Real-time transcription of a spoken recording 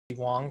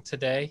Wong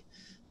today.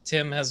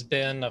 Tim has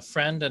been a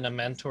friend and a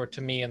mentor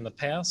to me in the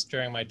past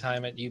during my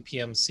time at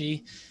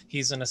UPMC.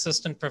 He's an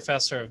assistant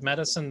professor of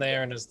medicine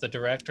there and is the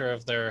director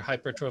of their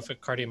Hypertrophic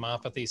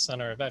Cardiomyopathy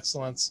Center of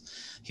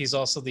Excellence. He's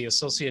also the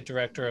associate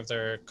director of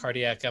their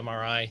cardiac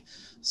MRI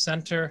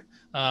center,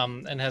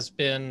 and has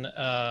been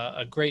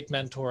a great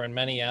mentor in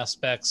many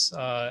aspects,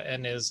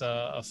 and is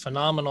a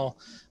phenomenal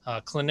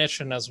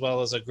clinician as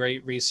well as a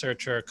great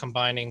researcher,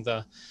 combining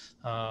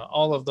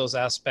all of those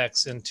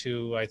aspects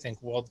into, I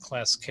think,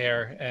 world-class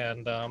care.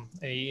 And,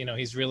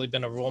 he's really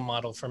been a role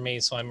model for me.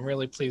 So I'm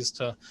really pleased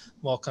to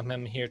welcome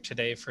him here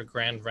today for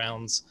Grand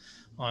Rounds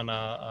on,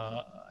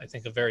 I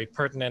think, a very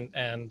pertinent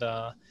and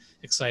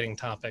exciting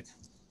topic.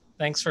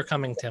 Thanks for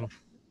coming, Tim.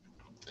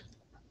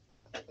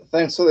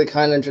 Thanks for the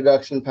kind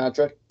introduction,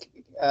 Patrick.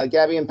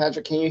 Gabby and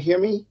Patrick, can you hear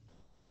me?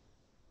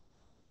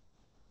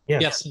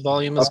 Yes,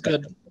 volume is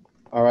good.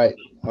 All right.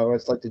 I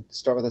always like to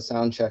start with a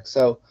sound check.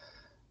 So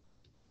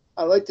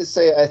I like to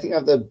say I think I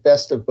have the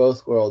best of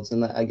both worlds,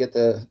 and I get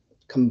to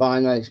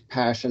combine my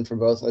passion for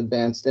both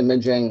advanced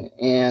imaging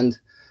and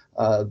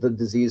the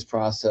disease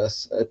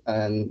process,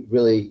 and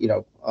really,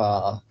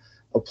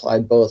 apply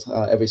both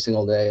every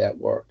single day at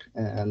work.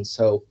 And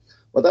so,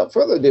 without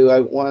further ado, I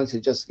wanted to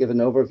just give an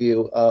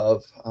overview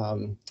of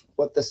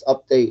what this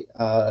update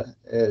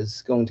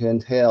is going to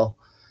entail,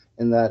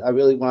 in that I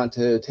really want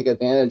to take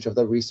advantage of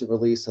the recent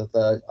release of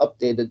the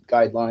updated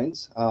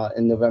guidelines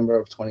in November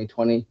of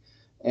 2020,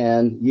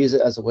 and use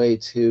it as a way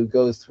to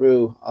go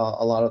through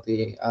a lot of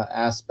the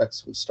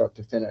aspects from start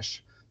to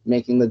finish,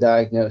 making the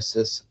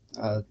diagnosis,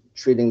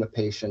 treating the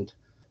patient,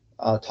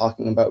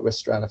 talking about risk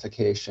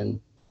stratification,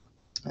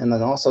 and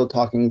then also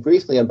talking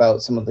briefly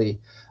about some of the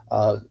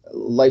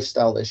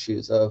lifestyle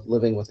issues of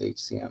living with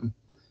HCM.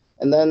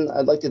 And then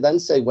I'd like to then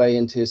segue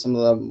into some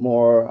of the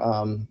more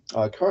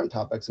current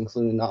topics,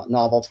 including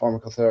novel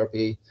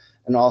pharmacotherapy,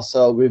 and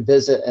also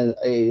revisit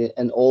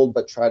an old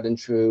but tried and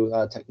true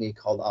technique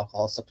called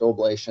alcohol septal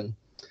ablation,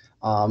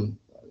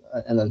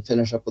 and then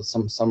finish up with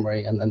some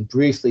summary, and then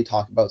briefly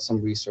talk about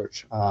some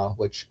research,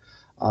 which,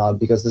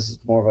 because this is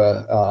more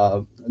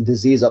of a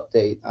disease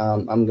update,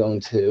 I'm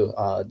going to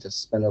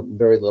just spend a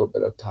very little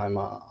bit of time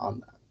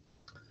on that.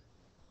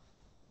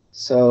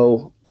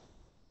 So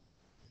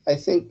I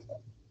think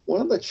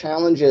one of the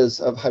challenges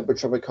of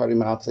hypertrophic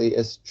cardiomyopathy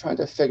is trying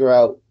to figure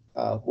out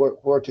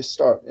where to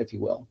start, if you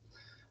will.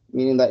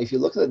 Meaning that if you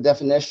look at the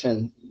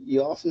definition,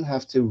 you often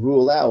have to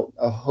rule out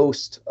a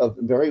host of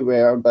very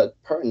rare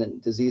but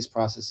pertinent disease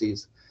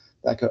processes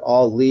that could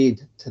all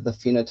lead to the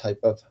phenotype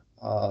of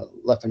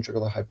left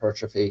ventricular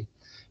hypertrophy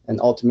and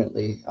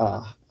ultimately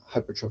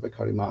hypertrophic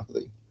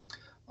cardiomyopathy.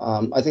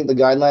 I think the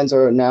guidelines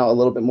are now a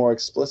little bit more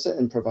explicit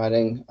in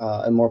providing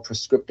a more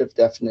prescriptive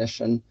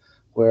definition,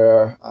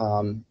 where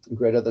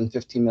greater than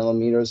 15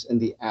 millimeters in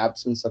the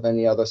absence of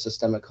any other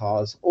systemic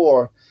cause,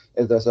 or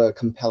if there's a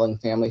compelling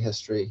family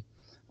history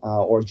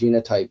or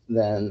genotype,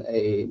 then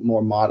a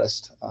more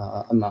modest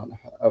amount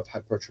of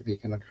hypertrophy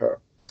can occur.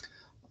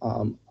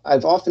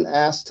 I've often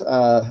asked,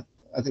 I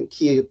think,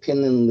 key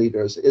opinion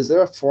leaders, is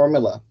there a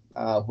formula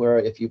where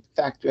if you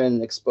factor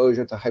in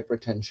exposure to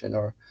hypertension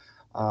or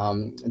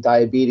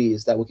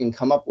diabetes, that we can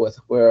come up with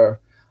where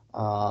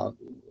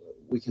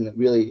we can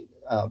really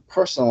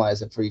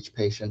personalize it for each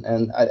patient?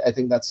 And I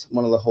think that's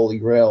one of the holy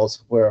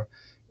grails, where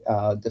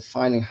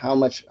defining how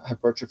much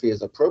hypertrophy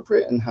is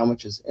appropriate and how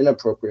much is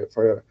inappropriate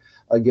for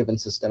a given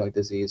systemic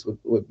disease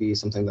would be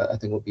something that I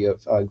think would be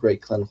of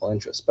great clinical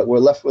interest. But we're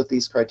left with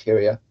these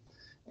criteria,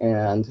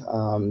 and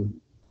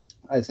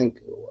I think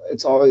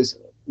it's always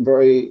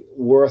very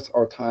worth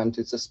our time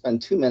to just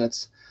spend 2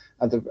 minutes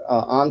at the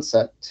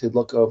onset to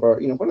look over,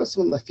 what are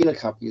some of the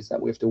phenocopies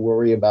that we have to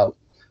worry about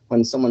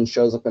when someone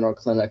shows up in our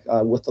clinic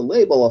with the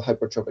label of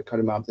hypertrophic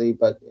cardiomyopathy,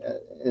 but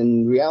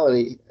in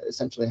reality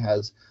essentially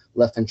has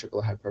left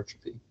ventricular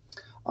hypertrophy.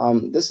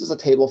 This is a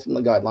table from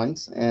the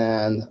guidelines,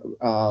 and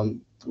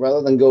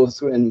rather than go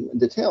through in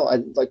detail,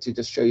 I'd like to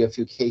just show you a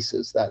few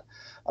cases that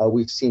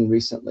we've seen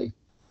recently.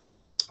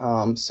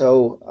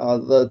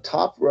 The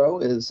top row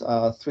is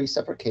 3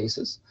 separate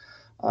cases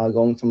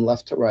going from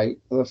left to right.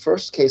 The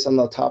first case on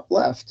the top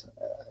left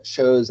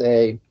shows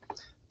a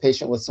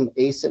patient with some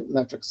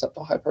asymmetric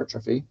septal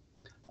hypertrophy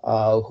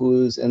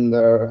who's in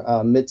their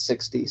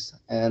mid-60s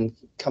and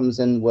comes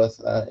in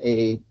with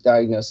a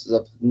diagnosis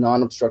of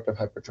non-obstructive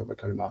hypertrophic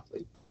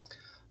cardiomyopathy.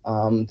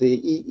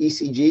 The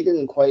ECG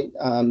didn't quite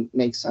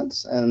make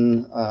sense,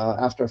 and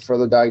after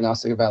further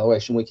diagnostic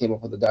evaluation, we came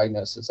up with a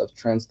diagnosis of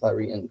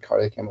transthyretin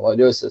cardiac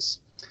amyloidosis.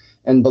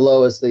 And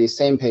below is the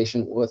same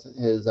patient with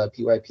his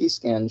PYP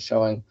scan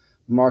showing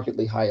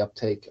markedly high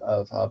uptake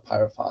of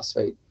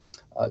pyrophosphate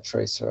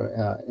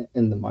tracer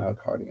in the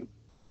myocardium.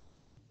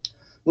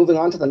 Moving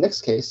on to the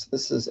next case,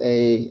 this is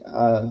a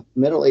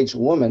middle-aged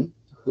woman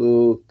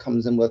who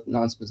comes in with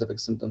nonspecific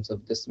symptoms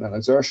of dystonia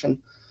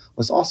exertion,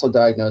 was also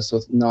diagnosed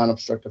with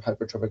non-obstructive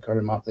hypertrophic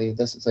cardiomyopathy.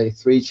 This is a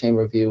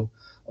 3-chamber view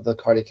of the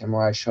cardiac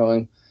MRI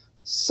showing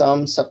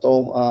some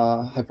septal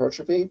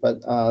hypertrophy,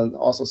 but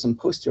also some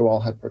posterior wall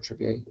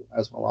hypertrophy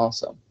as well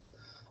also.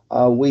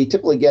 We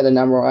typically get an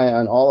MRI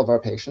on all of our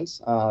patients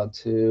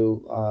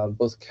to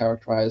both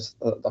characterize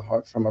the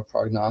heart from a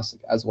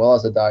prognostic as well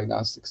as a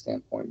diagnostic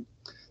standpoint.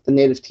 The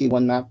native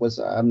T1 map was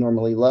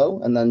abnormally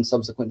low, and then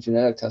subsequent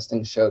genetic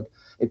testing showed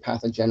a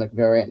pathogenic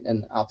variant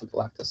in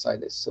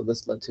alpha-galactosidase. So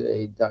this led to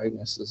a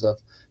diagnosis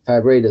of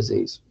Fabry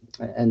disease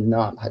and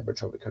not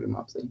hypertrophic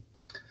cardiomyopathy.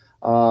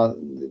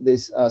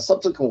 This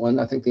subsequent one,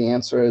 I think the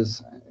answer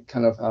is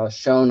kind of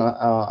shown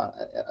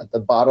at the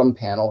bottom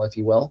panel, if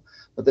you will.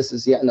 But this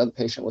is yet another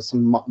patient with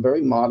some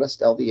very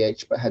modest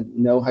LVH, but had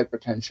no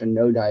hypertension,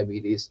 no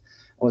diabetes,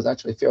 and was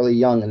actually fairly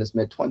young in his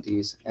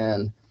mid-20s.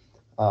 And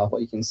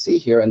what you can see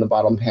here in the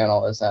bottom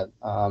panel is that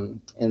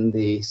in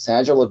the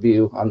sagittal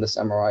view on this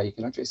MRI, you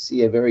can actually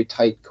see a very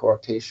tight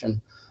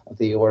coarctation of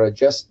the aorta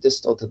just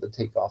distal to the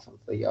takeoff of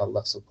the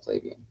left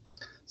subclavian.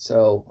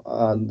 So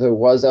there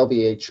was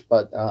LVH,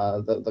 but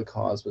the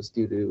cause was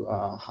due to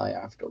high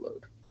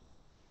afterload.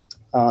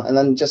 And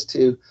then just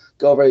to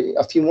go over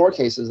a few more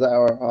cases that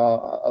are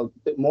a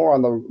bit more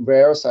on the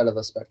rare side of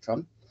the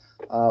spectrum.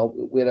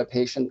 We had a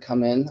patient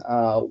come in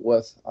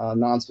with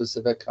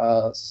non-specific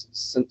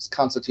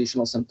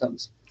constitutional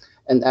symptoms.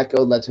 An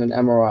echo led to an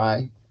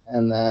MRI.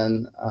 And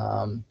then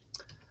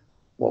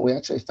what we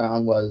actually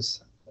found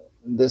was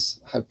this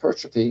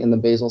hypertrophy in the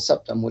basal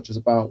septum, which is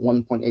about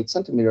 1.8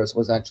 centimeters,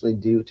 was actually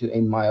due to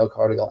a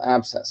myocardial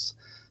abscess.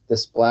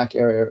 This black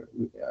area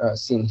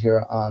seen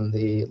here on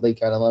the late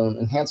gadolinium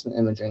enhancement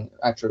imaging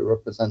actually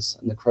represents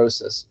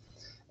necrosis.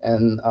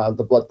 And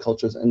the blood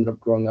cultures ended up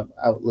growing up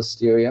out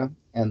listeria.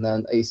 And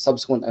then a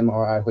subsequent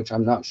MRI, which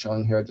I'm not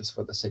showing here just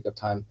for the sake of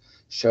time,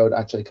 showed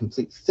actually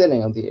complete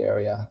thinning of the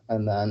area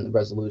and then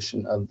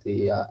resolution of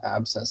the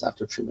abscess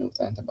after treatment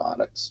with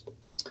antibiotics.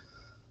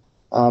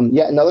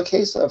 Yet another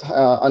case of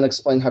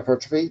unexplained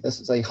hypertrophy. This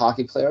is a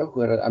hockey player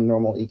who had an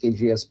abnormal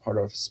EKG as part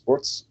of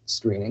sports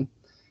screening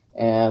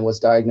and was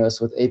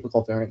diagnosed with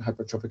apical variant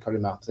hypertrophic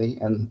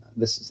cardiomyopathy. And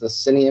this is the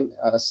Cinium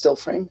still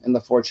frame in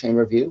the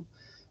 4-chamber view.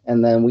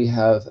 And then we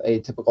have a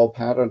typical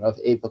pattern of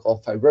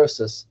apical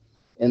fibrosis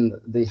in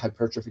the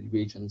hypertrophy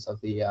regions of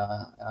the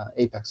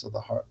apex of the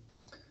heart.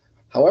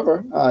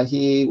 However,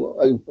 he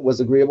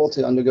was agreeable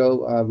to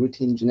undergo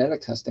routine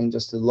genetic testing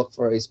just to look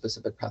for a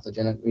specific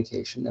pathogenic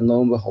mutation. And lo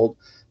and behold,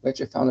 we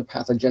actually found a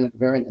pathogenic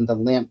variant in the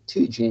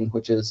LAMP2 gene,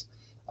 which is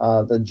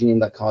the gene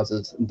that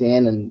causes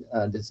Danon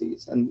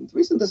disease. And the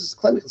reason this is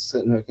clinically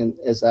significant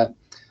is that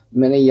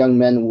many young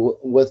men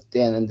with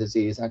Danon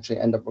disease actually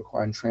end up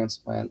requiring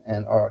transplant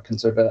and are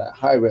considered at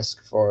high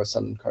risk for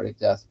sudden cardiac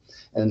death.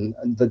 And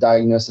the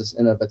diagnosis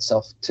in of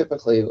itself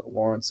typically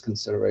warrants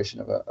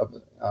consideration of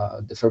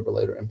a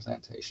defibrillator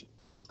implantation.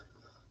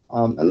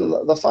 And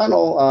the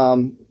final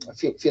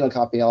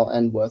phenocopy I'll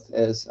end with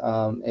is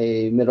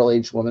a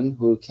middle-aged woman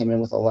who came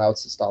in with a loud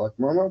systolic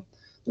murmur.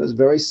 It was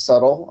very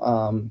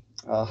subtle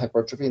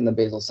hypertrophy in the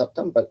basal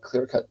septum, but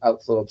clear-cut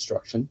outflow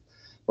obstruction.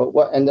 But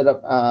what ended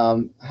up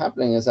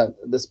happening is that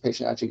this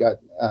patient actually got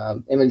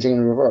imaging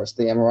in reverse.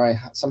 The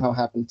MRI somehow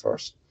happened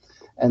first.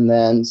 And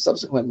then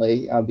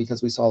subsequently,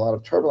 because we saw a lot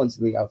of turbulence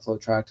in the outflow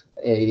tract,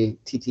 a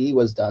TTE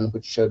was done,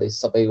 which showed a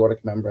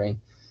subaortic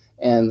membrane.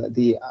 And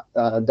the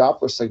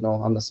Doppler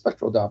signal on the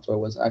spectral Doppler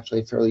was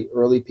actually fairly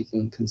early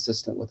peaking,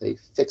 consistent with a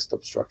fixed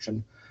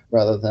obstruction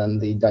rather than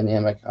the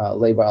dynamic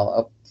labile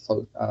outflow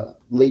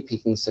late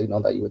peaking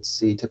signal that you would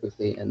see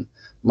typically in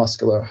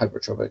muscular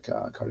hypertrophic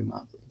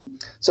cardiomyopathy.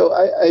 So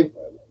I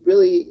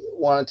really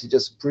wanted to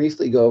just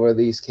briefly go over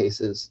these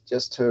cases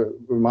just to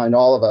remind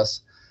all of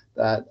us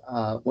that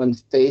when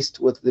faced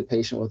with the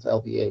patient with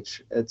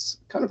LVH, it's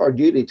kind of our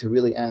duty to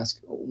really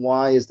ask,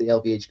 why is the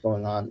LVH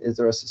going on? Is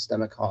there a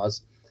systemic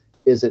cause?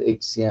 Is it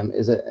HCM?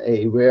 Is it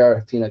a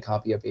rare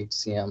phenocopy of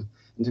HCM?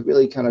 And to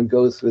really kind of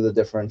go through the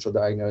differential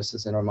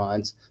diagnosis in our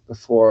minds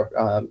before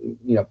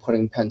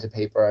putting pen to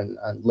paper and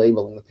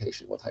labeling the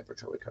patient with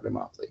hypertrophic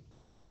cardiomyopathy.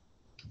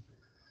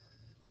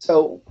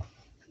 So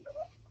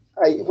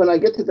when I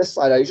get to this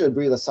slide, I usually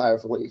breathe a sigh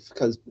of relief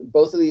because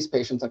both of these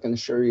patients, I can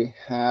assure you,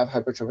 have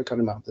hypertrophic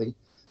cardiomyopathy.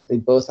 They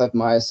both have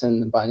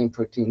myosin binding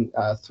protein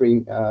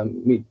 3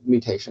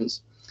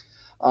 mutations.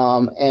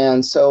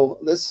 And so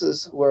this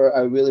is where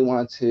I really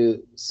wanted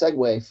to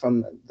segue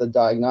from the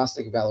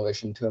diagnostic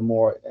evaluation to a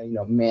more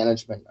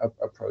management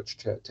approach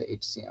to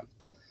HCM.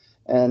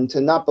 And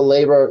to not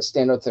belabor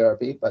standard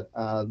therapy, but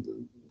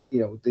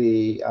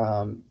the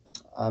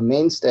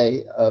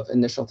mainstay of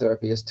initial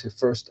therapy is to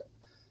first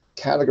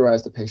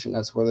categorize the patient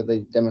as whether they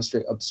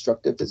demonstrate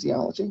obstructive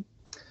physiology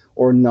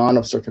or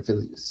non-obstructive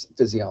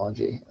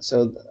physiology.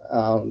 So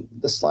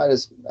this slide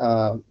is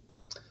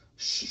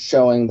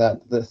showing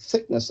that the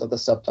thickness of the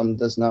septum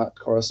does not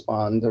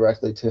correspond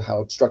directly to how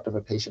obstructive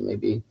a patient may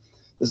be.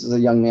 This is a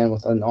young man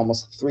with an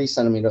almost 3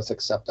 centimeter thick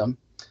septum,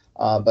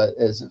 but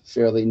is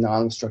fairly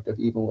non-obstructive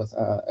even with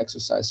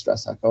exercise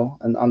stress echo.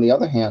 And on the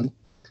other hand,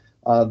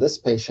 this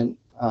patient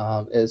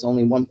is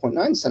only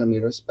 1.9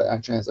 centimeters, but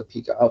actually has a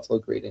peak outflow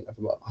gradient of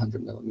about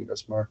 100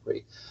 millimeters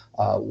mercury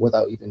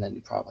without even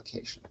any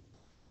provocation.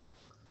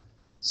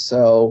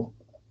 So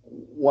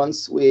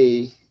once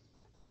we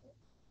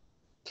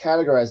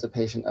categorize the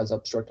patient as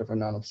obstructive or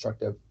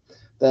non-obstructive,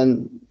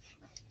 then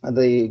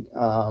the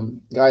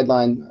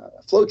guideline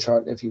flow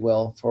chart, if you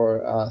will,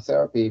 for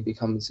therapy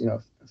becomes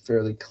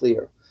fairly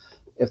clear.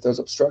 If there's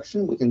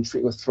obstruction, we can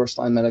treat with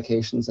first-line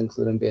medications,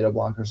 including beta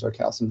blockers or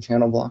calcium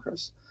channel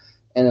blockers.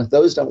 And if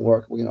those don't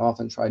work, we can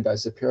often try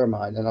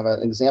disopyramide. And I have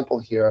an example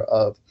here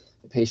of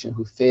a patient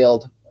who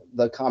failed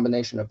the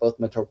combination of both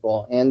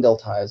metoprolol and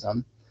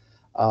diltiazem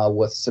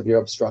with severe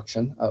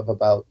obstruction of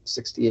about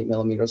 68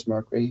 millimeters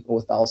mercury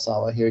with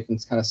Valsalva. Here you can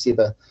kind of see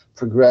the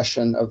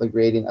progression of the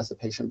gradient as the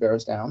patient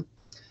bears down.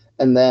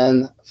 And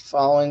then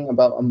following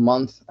about a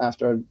month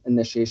after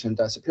initiation of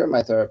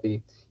disopyramide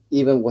therapy,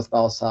 even with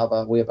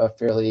Valsalva, we have a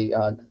fairly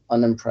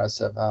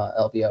unimpressive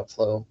LV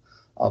outflow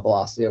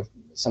velocity of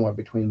somewhere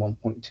between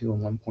 1.2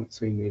 and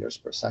 1.3 meters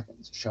per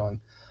second,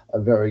 showing a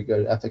very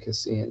good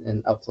efficacy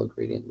in outflow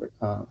gradient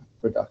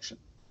reduction.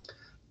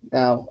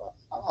 Now,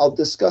 I'll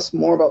discuss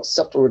more about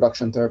septal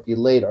reduction therapy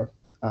later,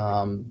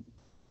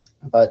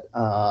 but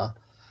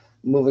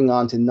moving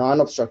on to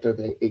non-obstructive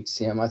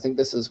HCM, I think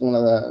this is one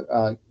of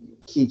the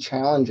key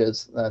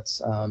challenges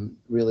that's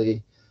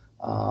really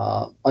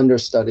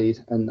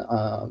understudied and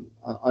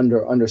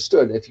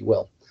understood, if you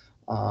will,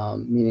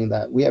 meaning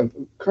that we have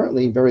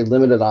currently very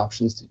limited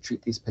options to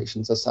treat these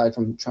patients, aside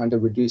from trying to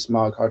reduce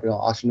myocardial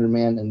oxygen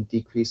demand and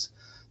decrease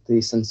the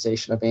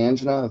sensation of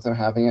angina if they're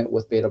having it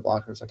with beta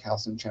blockers or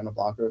calcium channel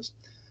blockers,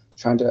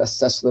 trying to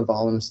assess the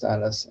volume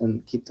status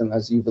and keep them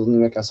as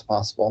euvolemic as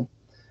possible,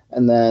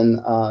 and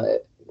then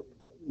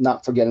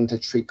not forgetting to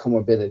treat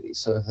comorbidities.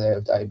 So if they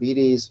have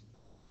diabetes,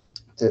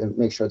 to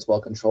make sure it's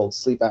well controlled,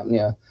 sleep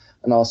apnea,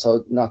 and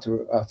also not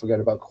to forget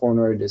about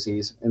coronary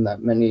disease, in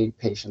that many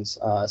patients,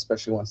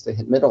 especially once they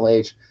hit middle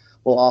age,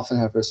 will often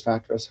have risk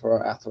factors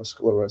for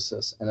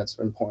atherosclerosis, and it's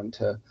important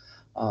to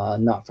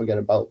not forget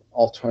about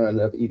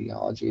alternative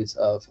etiologies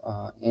of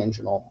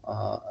anginal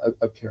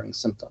appearing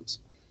symptoms.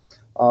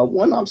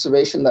 One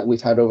observation that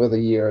we've had over the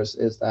years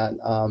is that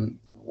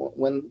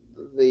when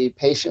the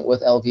patient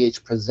with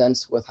LVH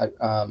presents with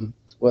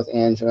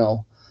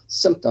anginal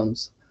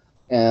symptoms,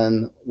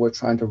 and we're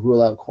trying to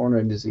rule out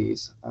coronary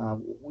disease,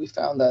 we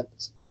found that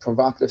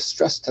provocative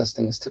stress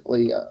testing is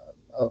typically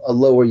a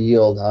lower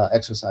yield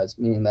exercise,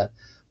 meaning that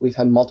we've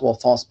had multiple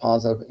false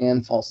positive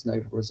and false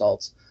negative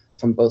results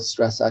from both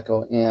stress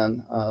echo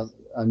and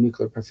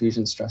nuclear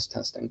perfusion stress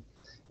testing.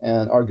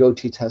 And our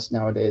go-to test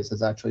nowadays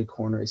is actually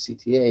coronary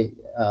CTA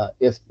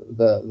if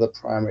the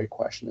primary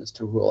question is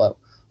to rule out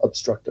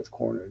obstructive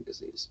coronary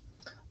disease.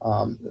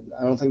 I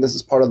don't think this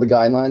is part of the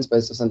guidelines, but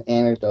it's just an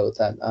anecdote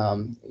that,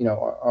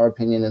 our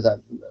opinion is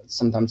that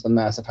sometimes the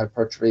massive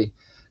hypertrophy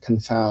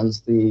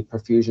confounds the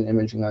perfusion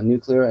imaging on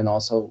nuclear, and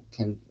also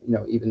can,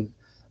 even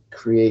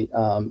create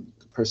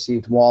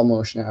perceived wall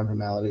motion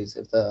abnormalities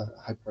if the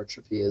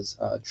hypertrophy is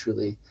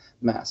truly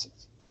massive.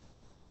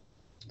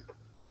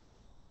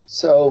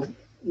 So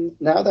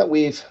now that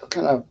we've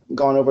kind of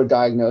gone over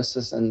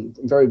diagnosis and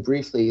very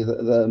briefly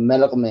the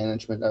medical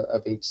management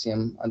of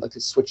HCM, I'd like to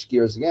switch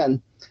gears again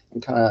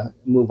and kind of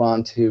move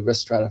on to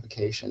risk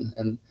stratification.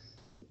 And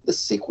this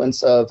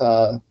sequence of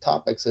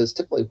topics is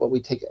typically what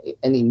we take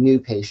any new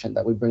patient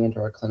that we bring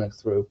into our clinic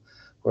through,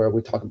 where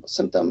we talk about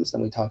symptoms,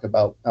 then we talk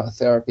about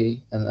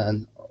therapy, and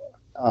then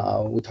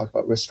we talk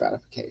about risk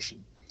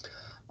stratification.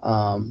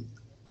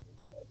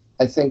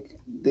 I think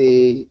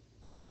the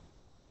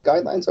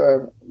guidelines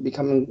are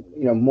becoming,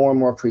 more and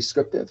more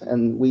prescriptive,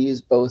 and we use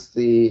both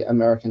the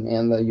American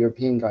and the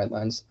European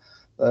guidelines.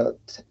 The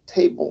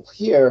table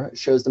here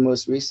shows the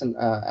most recent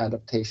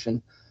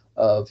adaptation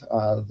of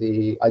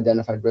the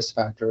identified risk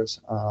factors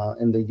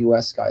in the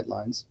US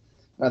guidelines.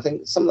 And I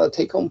think some of the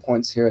take-home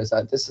points here is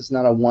that this is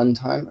not a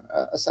one-time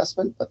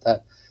assessment, but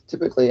that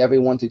typically every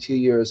 1 to 2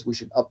 years, we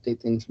should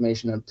update the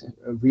information and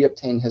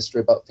re-obtain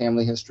history about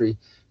family history,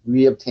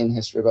 re-obtain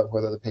history about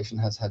whether the patient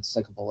has had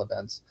syncopal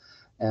events,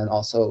 and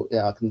also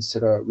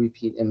consider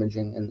repeat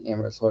imaging and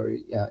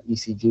ambulatory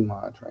ECG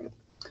monitoring.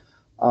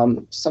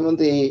 Some of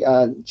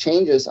the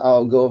changes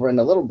I'll go over in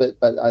a little bit,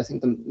 but I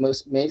think the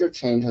most major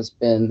change has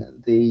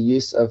been the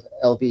use of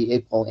LV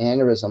apical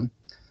aneurysm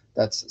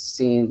that's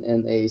seen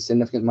in a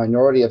significant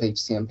minority of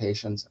HCM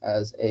patients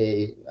as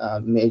a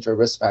major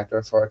risk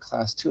factor for a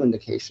class 2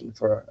 indication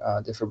for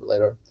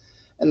defibrillator.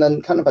 And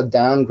then kind of a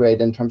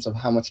downgrade in terms of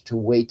how much to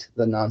weight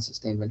the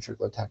non-sustained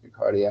ventricular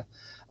tachycardia,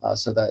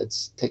 so that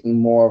it's taking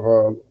more of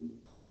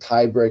a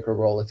tiebreaker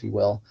role, if you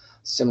will,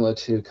 similar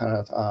to kind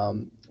of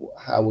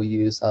how we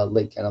use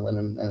late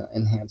gadolinium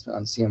enhancement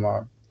on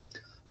CMR.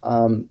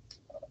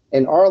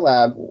 In our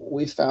lab,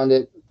 we found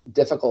it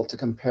difficult to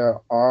compare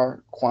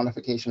our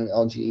quantification of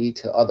LGE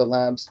to other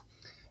labs,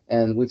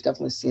 and we've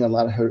definitely seen a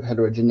lot of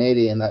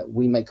heterogeneity in that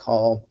we may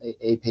call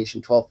a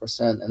patient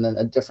 12%, and then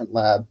a different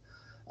lab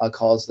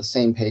calls the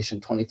same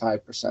patient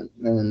 25%.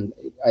 And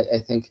I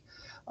think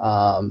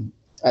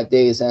at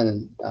day's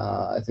end,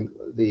 I think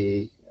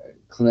the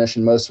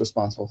clinician most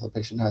responsible for the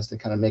patient has to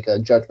kind of make a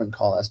judgment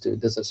call as to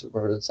does this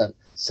represent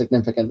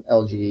significant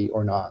LGE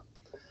or not.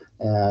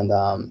 And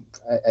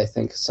I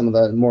think some of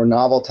the more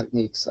novel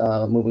techniques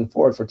moving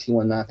forward for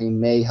T1 mapping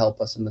may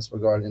help us in this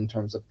regard in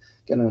terms of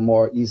getting a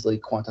more easily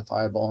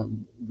quantifiable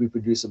and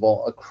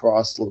reproducible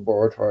across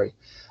laboratory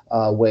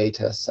way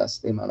to assess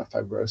the amount of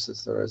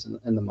fibrosis there is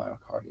in the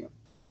myocardium.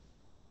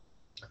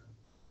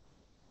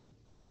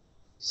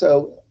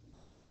 So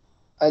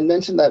I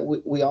mentioned that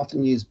we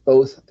often use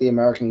both the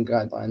American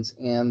guidelines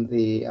and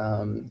the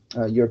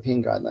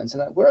European guidelines.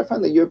 And where I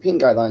find the European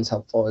guidelines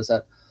helpful is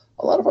that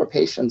a lot of our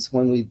patients,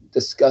 when we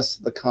discuss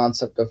the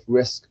concept of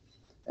risk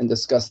and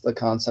discuss the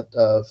concept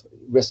of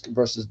risk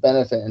versus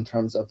benefit in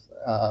terms of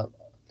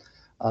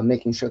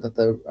making sure that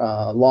the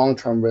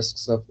long-term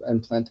risks of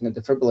implanting a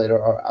defibrillator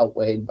are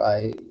outweighed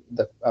by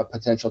the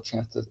potential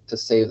chance to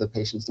save the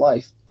patient's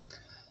life,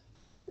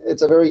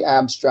 it's a very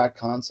abstract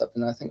concept.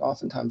 And I think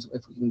oftentimes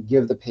if we can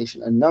give the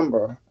patient a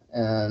number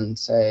and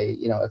say,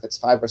 if it's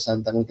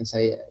 5%, then we can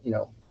say,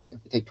 if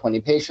we take 20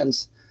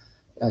 patients,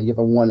 you have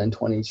a 1 in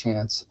 20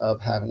 chance of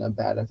having a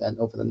bad event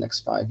over the next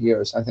 5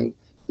 years. I think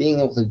being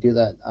able to do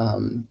that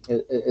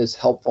is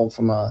helpful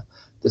from a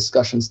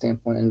discussion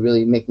standpoint and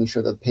really making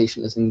sure that the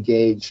patient is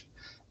engaged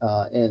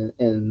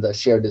in the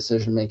shared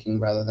decision making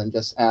rather than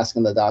just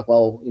asking the doc,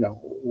 well,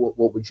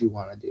 what would you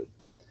want to do?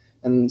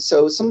 And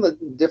so some of the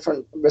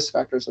different risk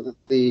factors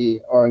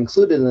that are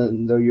included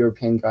in the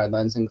European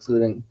guidelines,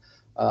 including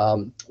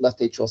left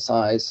atrial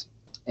size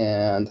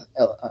and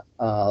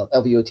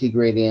LVOT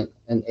gradient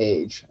and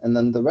age. And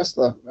then the rest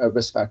of the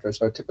risk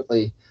factors are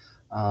typically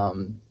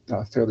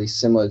fairly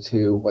similar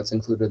to what's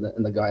included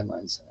in the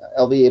guidelines.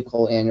 LV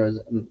apical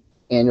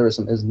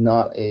aneurysm is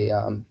not a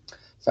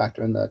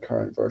factor in the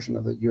current version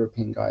of the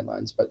European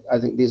guidelines, but I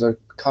think these are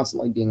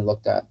constantly being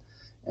looked at,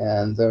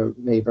 and there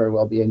may very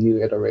well be a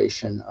new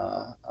iteration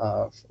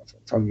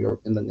from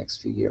Europe in the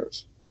next few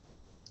years.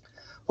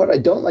 What I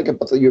don't like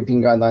about the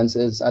European guidelines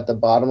is at the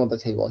bottom of the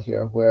table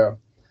here, where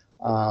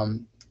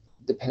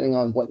depending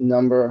on what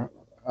number,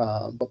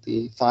 what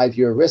the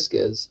 5-year risk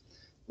is,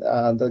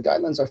 the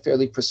guidelines are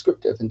fairly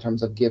prescriptive in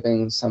terms of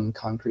giving some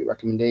concrete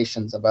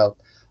recommendations about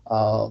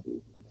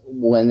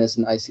when is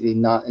an ICD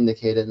not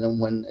indicated and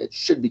when it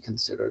should be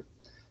considered.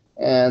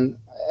 And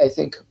I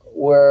think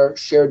where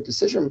shared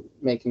decision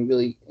making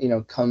really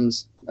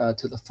comes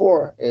to the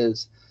fore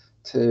is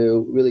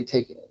to really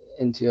take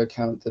into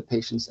account the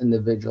patient's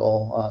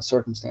individual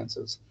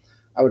circumstances.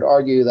 I would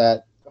argue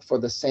that for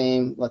the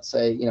same, let's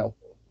say,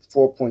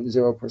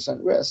 4.0%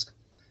 risk,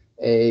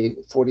 a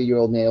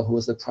 40-year-old male who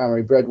is the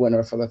primary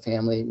breadwinner for the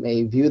family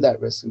may view that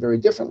risk very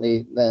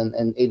differently than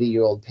an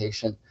 80-year-old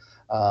patient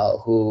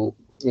who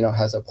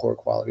has a poor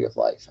quality of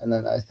life. And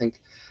then I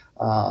think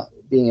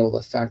being able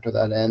to factor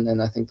that in,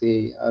 and I think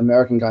the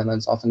American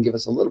guidelines often give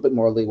us a little bit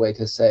more leeway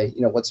to say,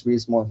 what's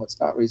reasonable and what's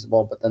not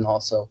reasonable, but then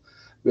also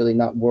really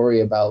not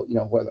worry about,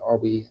 whether are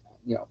we,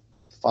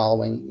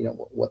 following,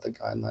 what the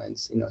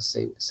guidelines,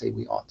 say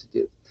we ought to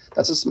do.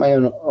 That's just my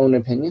own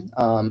opinion.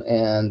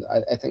 And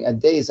I think at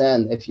day's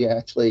end, if you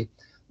actually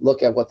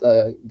look at what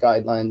the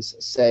guidelines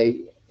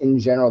say, in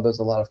general, there's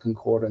a lot of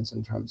concordance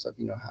in terms of,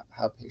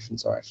 how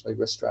patients are actually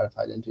risk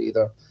stratified into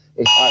either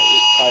a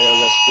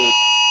higher risk group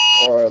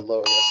or a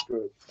lower risk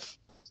group.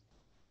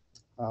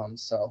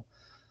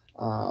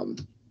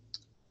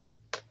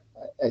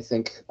 I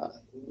think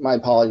my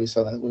apologies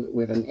for that.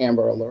 We had an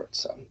Amber Alert.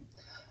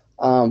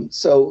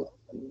 So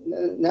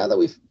now that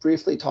we've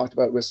briefly talked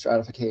about risk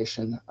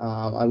stratification,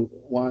 I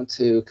want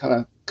to kind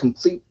of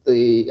complete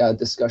the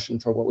discussion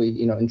for what we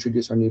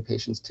introduce our new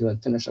patients to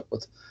and finish up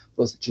with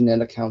both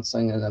genetic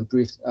counseling and a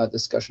brief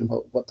discussion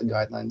about what the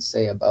guidelines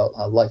say about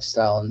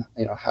lifestyle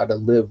and how to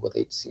live with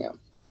HCM.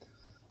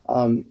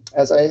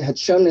 As I had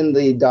shown in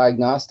the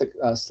diagnostic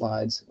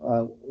slides,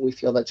 we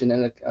feel that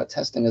genetic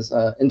testing is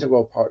an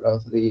integral part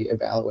of the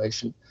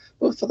evaluation,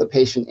 both for the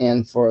patient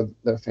and for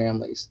their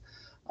families.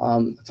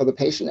 For the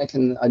patient, it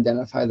can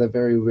identify the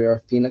very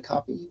rare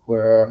phenocopy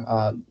where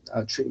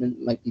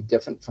treatment might be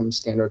different from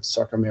standard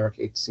sarcomeric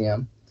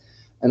HCM.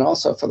 And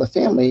also for the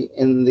family,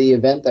 in the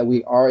event that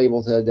we are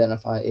able to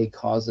identify a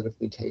causative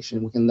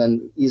mutation, we can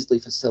then easily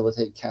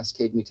facilitate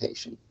cascade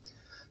mutation.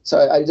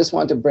 So I just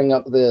wanted to bring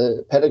up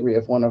the pedigree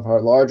of one of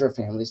our larger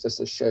families just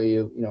to show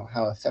you,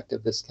 how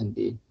effective this can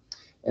be.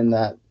 In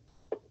that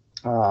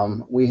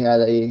we had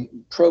a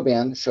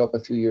proband show up a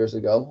few years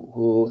ago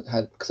who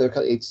had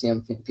clear-cut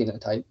HCM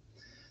phenotype.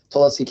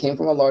 Told us he came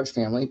from a large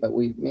family, but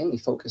we mainly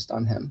focused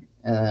on him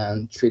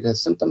and treated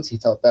his symptoms. He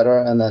felt better,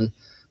 and then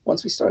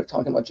once we started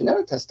talking about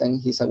genetic testing,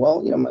 he said,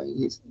 well,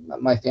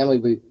 my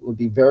family would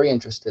be very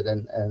interested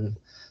in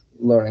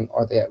learning,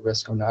 are they at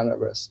risk or not at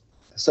risk?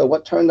 So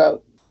what turned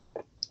out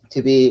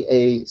to be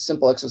a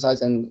simple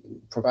exercise in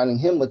providing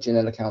him with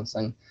genetic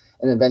counseling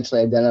and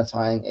eventually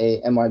identifying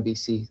a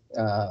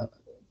MYBC3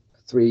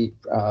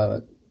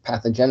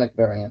 pathogenic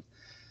variant.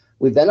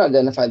 We then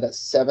identified that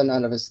 7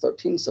 out of his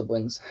 13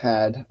 siblings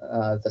had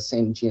the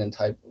same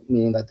genotype,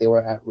 meaning that they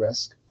were at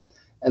risk.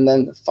 And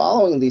then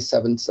following these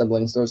 7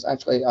 siblings, there was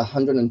actually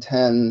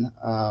 110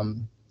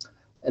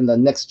 in the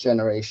next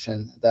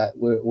generation that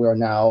we're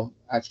now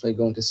actually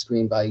going to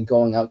screen by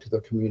going out to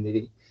their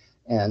community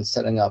and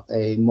setting up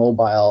a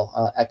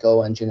mobile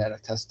echo and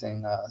genetic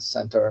testing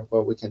center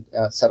where we can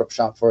set up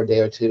shop for a day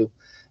or two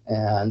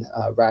and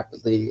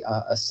rapidly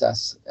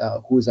assess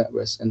who's at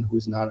risk and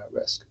who's not at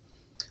risk.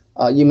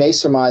 You may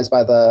surmise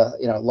by the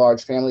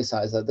large family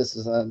size that this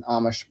is an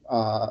Amish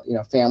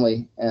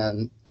family,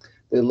 and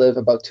they live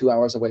about 2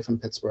 hours away from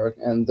Pittsburgh,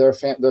 and their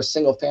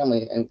single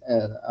family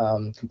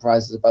and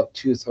comprises about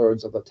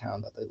 2/3 of the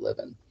town that they live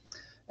in.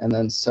 And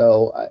then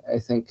so I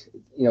think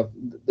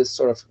this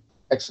sort of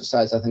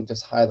exercise, I think,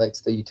 just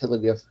highlights the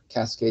utility of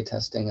cascade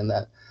testing, and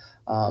that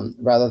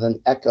rather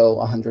than echo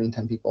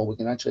 110 people, we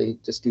can actually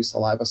just do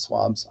saliva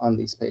swabs on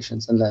these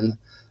patients and then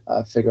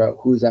figure out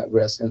who's at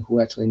risk and who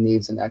actually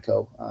needs an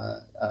echo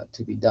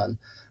to be done.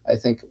 I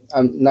think,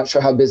 I'm not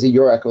sure how busy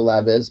your echo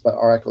lab is, but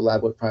our echo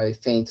lab would probably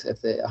faint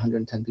if the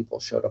 110 people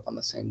showed up on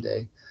the same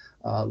day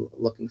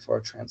looking for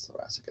a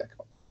transthoracic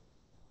echo.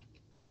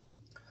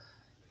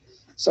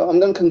 So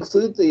I'm going to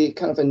conclude the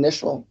kind of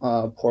initial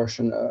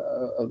portion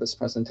of this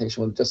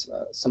presentation with just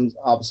some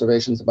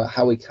observations about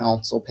how we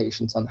counsel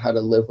patients on how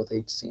to live with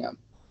HCM.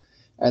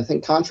 And I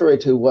think contrary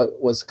to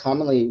what was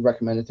commonly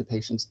recommended to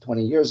patients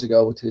 20 years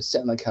ago, to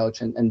sit on the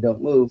couch and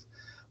don't move,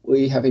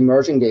 we have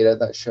emerging data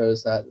that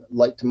shows that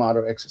light to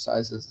moderate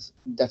exercise is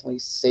definitely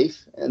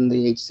safe in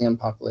the HCM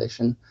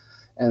population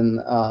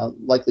and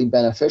likely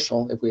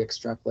beneficial if we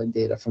extrapolate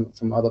data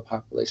from other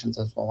populations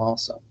as well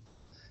also.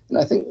 And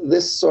I think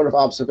this sort of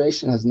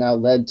observation has now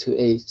led to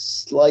a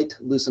slight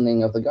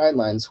loosening of the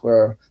guidelines,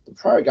 where the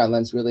prior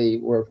guidelines really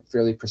were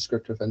fairly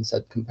prescriptive and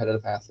said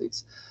competitive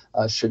athletes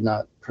should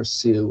not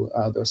pursue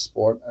their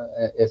sport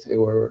if it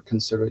were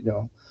considered,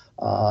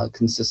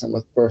 consistent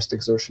with burst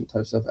exertion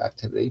types of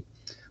activity.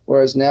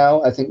 Whereas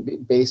now, I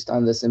think based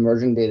on this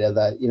emerging data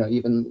that,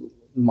 even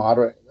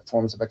moderate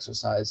forms of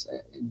exercise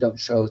don't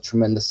show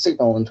tremendous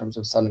signal in terms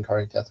of sudden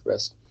cardiac death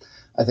risk.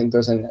 I think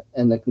there's an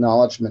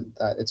acknowledgement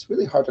that it's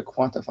really hard to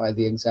quantify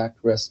the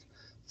exact risk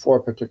for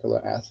a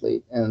particular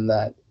athlete, and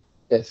that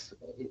if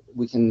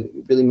we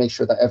can really make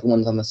sure that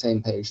everyone's on the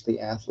same page, the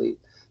athlete,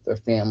 their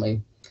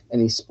family,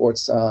 any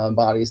sports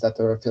bodies that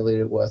they're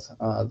affiliated with,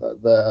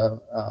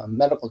 the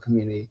medical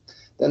community,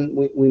 then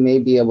we may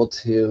be able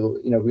to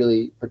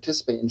really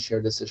participate in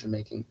shared decision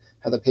making,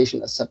 have the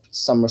patient accept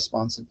some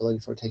responsibility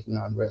for taking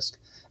on risk,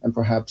 and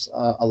perhaps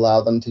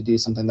allow them to do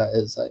something that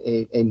is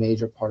a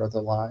major part of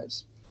their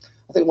lives.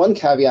 I think one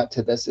caveat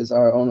to this is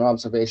our own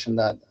observation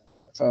that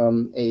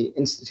from an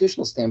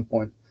institutional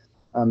standpoint,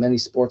 many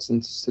sports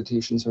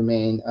institutions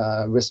remain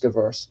risk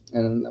averse.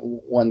 And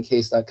one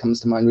case that comes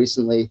to mind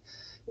recently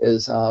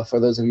is for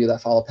those of you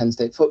that follow Penn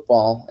State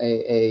football,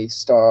 a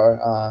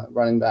star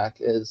running back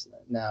is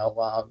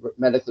now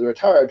medically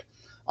retired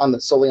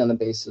solely on the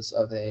basis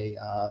of a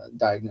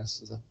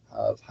diagnosis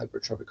of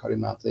hypertrophic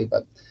cardiomyopathy,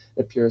 but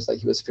it appears that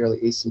he was fairly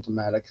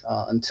asymptomatic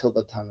until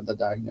the time of the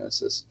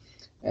diagnosis.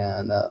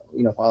 And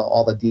while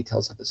all the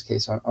details of this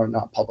case are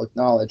not public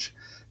knowledge,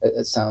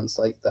 it sounds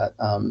like that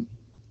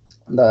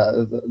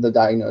the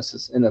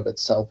diagnosis in of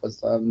itself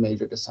was a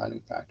major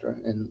deciding factor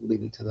in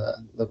leading to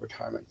the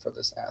retirement for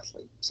this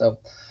athlete. So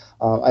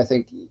I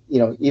think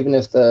even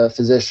if the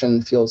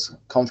physician feels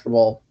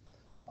comfortable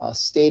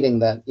stating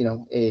that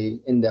a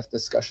in-depth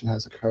discussion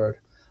has occurred,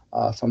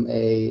 from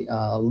a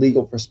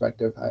legal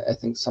perspective, I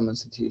think some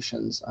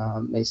institutions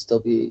may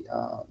still be,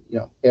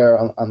 err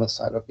on the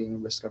side of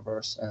being risk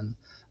averse and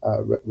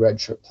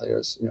redshirt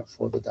players,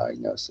 for the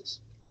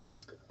diagnosis.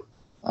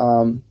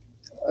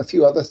 A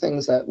few other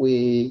things that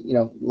we,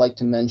 like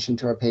to mention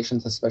to our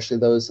patients, especially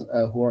those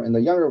who are in the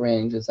younger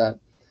range, is that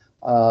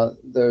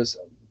there's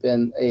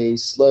been a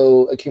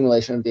slow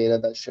accumulation of data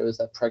that shows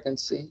that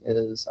pregnancy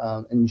is,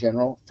 in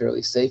general,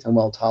 fairly safe and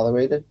well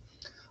tolerated.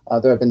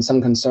 There have been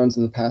some concerns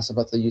in the past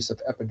about the use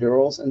of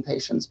epidurals in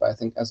patients, but I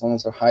think as long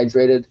as they're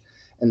hydrated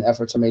and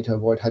efforts are made to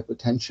avoid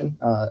hypotension,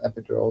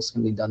 epidurals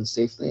can be done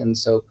safely. And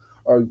so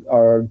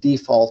our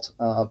default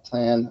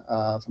plan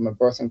from a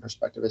birthing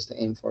perspective is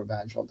to aim for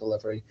vaginal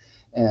delivery,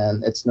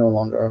 and it's no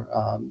longer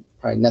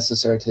probably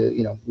necessary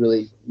to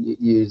really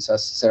use a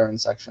cesarean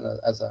section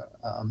as a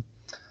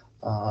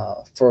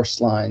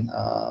first line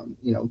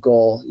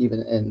goal,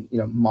 even in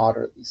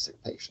moderately sick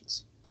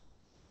patients.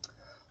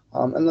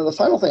 And then the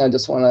final thing I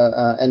just want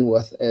to end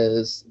with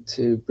is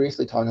to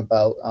briefly talk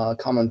about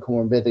common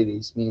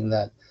comorbidities, meaning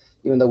that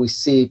even though we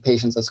see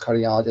patients as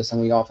cardiologists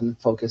and we often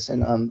focus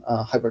in on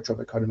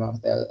hypertrophic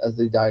cardiomyopathy as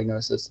the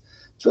diagnosis,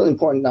 it's really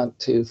important not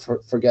to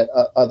forget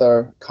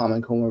other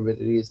common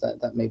comorbidities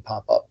that may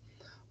pop up.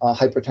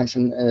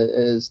 Hypertension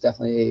is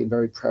definitely a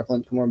very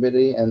prevalent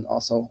comorbidity, and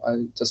also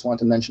I just want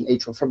to mention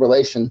atrial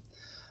fibrillation,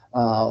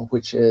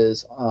 which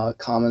is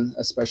common,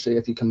 especially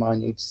if you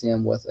combine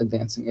HCM with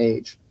advancing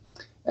age.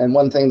 And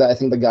one thing that I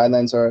think the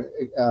guidelines are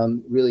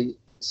really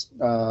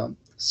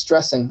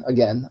stressing,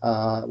 again,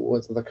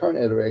 with the current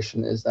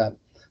iteration, is that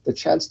the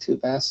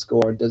CHA2DS2-VASc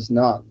score does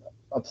not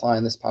apply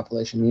in this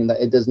population, meaning that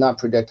it does not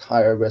predict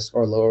higher risk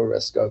or lower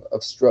risk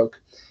of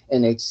stroke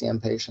in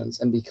HCM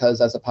patients. And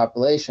because as a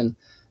population,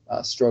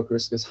 stroke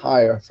risk is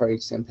higher for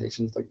HCM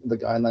patients, the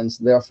guidelines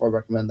therefore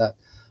recommend that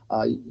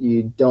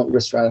you don't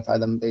risk stratify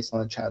them based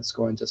on a CHAD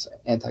score and just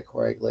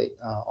anticoagulate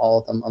all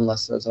of them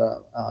unless there's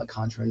a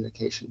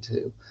contraindication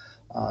to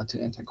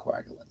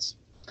anticoagulants.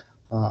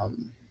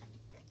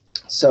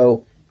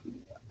 So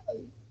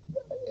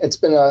it's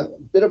been a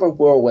bit of a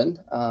whirlwind,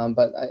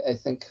 but I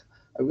think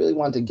I really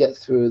wanted to get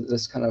through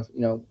this kind of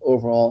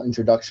overall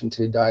introduction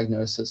to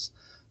diagnosis,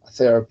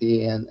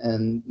 therapy,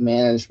 and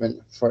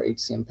management for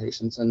HCM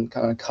patients, and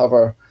kind of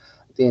cover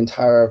the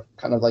entire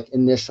kind of like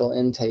initial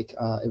intake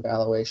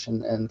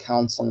evaluation and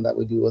counseling that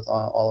we do with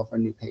all of our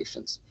new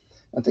patients.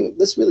 I think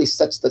this really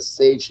sets the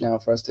stage now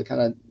for us to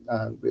kind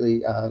of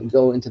really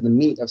go into the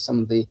meat of some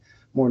of the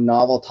more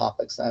novel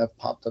topics that have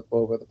popped up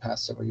over the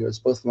past several years,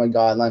 both from a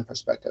guideline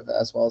perspective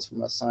as well as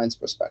from a science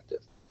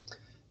perspective.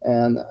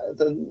 And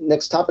the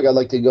next topic I'd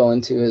like to go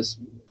into is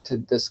to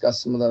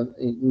discuss some of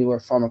the newer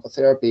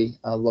pharmacotherapy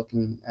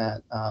looking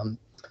at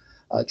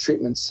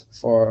treatments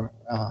for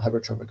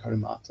hypertrophic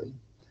cardiomyopathy.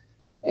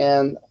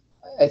 And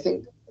I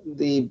think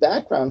the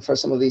background for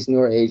some of these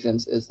newer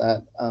agents is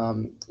that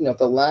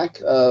the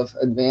lack of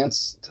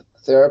advanced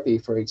therapy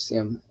for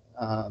HCM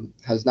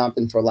has not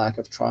been for lack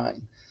of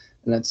trying.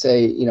 And I'd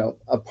say,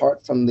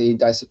 apart from the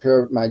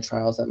disopyramide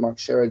trials that Mark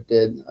Sherrod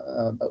did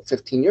about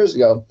 15 years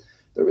ago,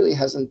 there really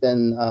hasn't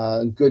been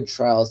good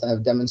trials that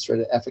have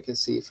demonstrated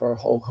efficacy for a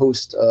whole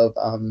host of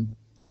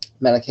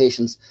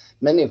medications,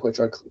 many of which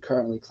are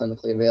currently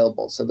clinically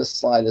available. So this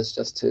slide is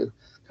just to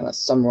kind of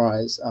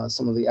summarize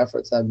some of the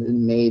efforts that have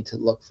been made to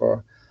look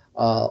for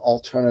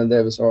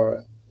alternatives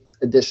or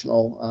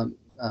additional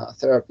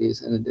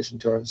therapies in addition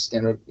to our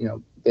standard,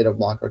 beta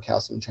blocker,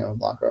 calcium channel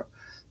blocker,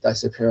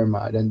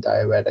 disopyramide, and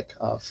diuretic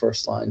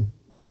first-line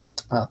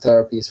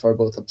therapies for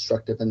both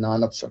obstructive and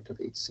non-obstructive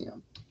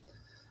HCM.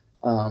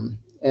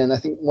 And I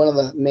think one of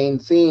the main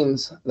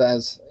themes that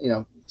has,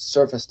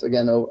 surfaced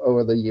again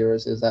over the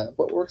years is that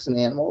what works in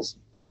animals,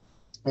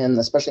 and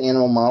especially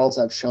animal models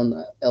that have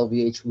shown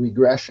LVH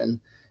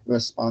regression in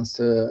response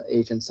to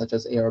agents such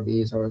as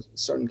ARBs or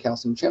certain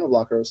calcium channel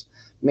blockers,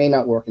 may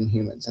not work in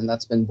humans, and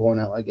that's been borne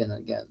out again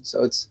and again.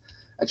 So it's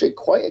actually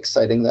quite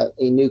exciting that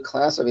a new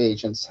class of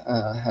agents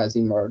has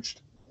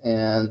emerged,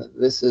 and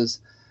this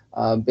is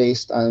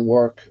based on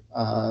work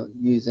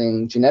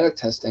using genetic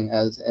testing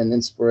as an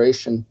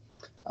inspiration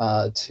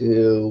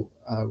to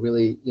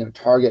really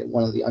target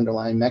one of the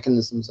underlying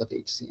mechanisms of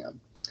HCM.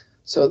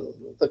 So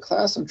the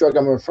class of drug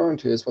I'm referring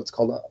to is what's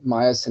called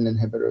myosin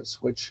inhibitors,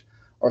 which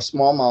are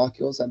small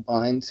molecules that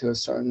bind to a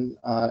certain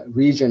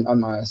region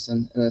on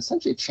myosin and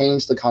essentially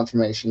change the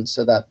conformation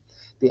so that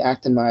the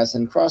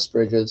actin-myosin cross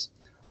bridges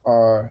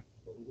are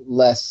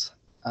less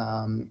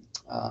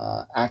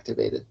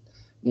activated,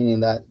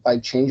 meaning that by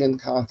changing the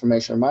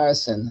conformation of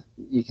myosin,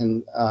 you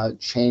can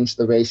change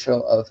the ratio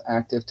of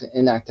active to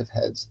inactive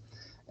heads.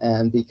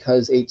 And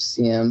because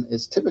HCM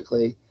is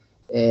typically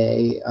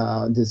a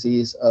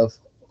disease of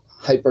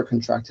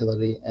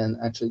hypercontractility and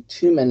actually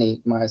too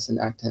many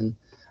myosin-actin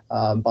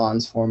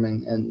bonds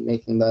forming and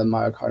making the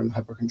myocardium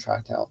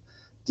hypercontractile,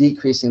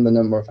 decreasing the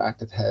number of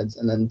active heads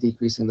and then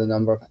decreasing the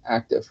number of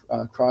active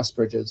cross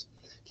bridges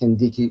can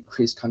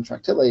decrease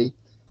contractility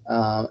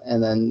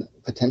and then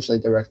potentially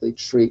directly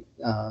treat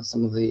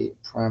some of the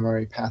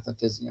primary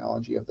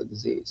pathophysiology of the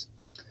disease.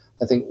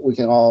 I think we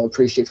can all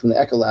appreciate from the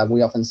echo lab,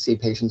 we often see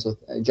patients with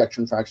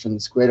ejection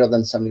fractions greater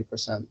than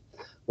 70%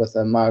 with the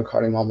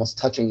myocardium almost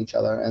touching each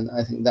other. And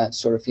I think that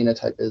sort of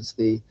phenotype is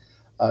the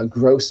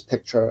gross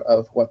picture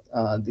of what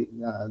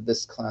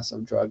this class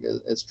of drug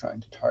is trying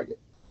to target.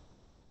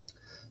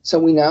 So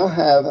we now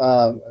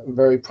have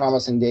very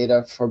promising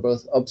data for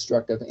both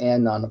obstructive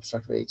and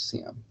non-obstructive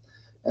HCM.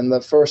 And the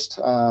first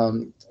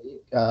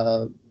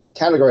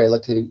category I'd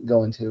like to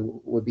go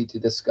into would be to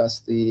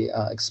discuss the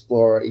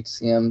Explorer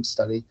HCM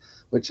study,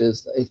 which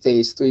is a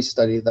phase 3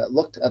 study that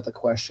looked at the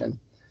question,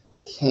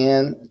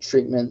 can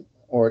treatment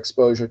or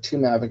exposure to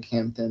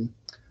mavacamten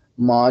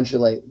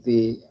modulate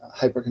the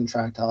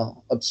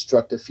hypercontractile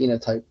obstructive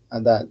phenotype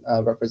that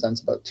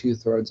represents about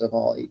 2/3 of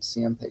all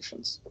HCM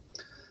patients.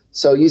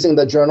 So using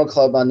the Journal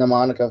Club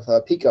mnemonic of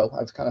PICO,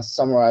 I've kind of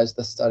summarized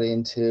the study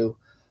into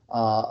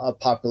a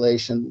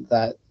population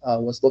that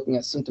was looking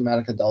at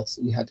symptomatic adults.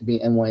 You had to be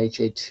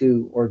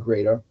NYHA2 or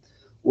greater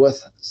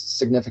with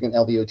significant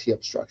LVOT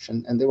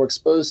obstruction. And they were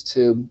exposed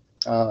to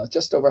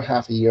just over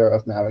half a year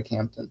of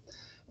mavacamten,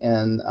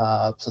 and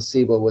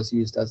placebo was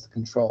used as the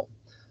control.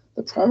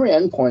 The primary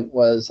endpoint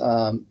was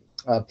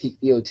peak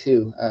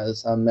VO2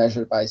 as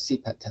measured by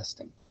CPET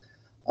testing.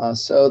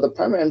 So the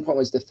primary endpoint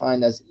was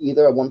defined as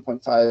either a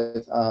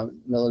 1.5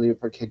 milliliter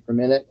per kg per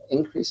minute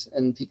increase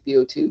in peak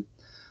VO2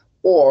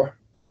 or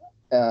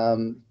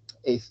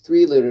a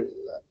 3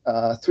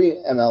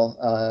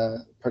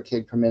 ml per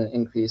kg per minute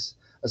increase,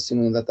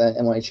 assuming that the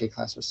NYHA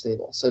class was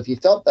stable. So if you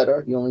felt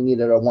better, you only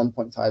needed a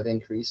 1.5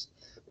 increase.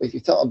 But if you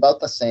felt about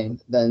the same,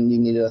 then you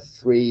needed a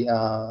 3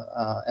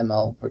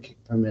 ml per kg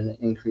per minute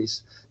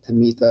increase to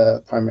meet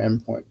the primary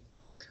endpoint.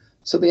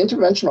 So the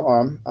interventional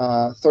arm,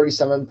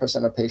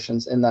 37% of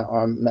patients in that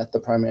arm met the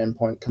primary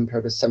endpoint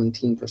compared to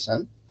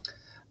 17%.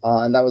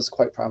 and that was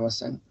quite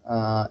promising.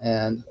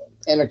 And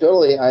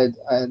anecdotally,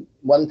 I had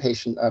one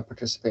patient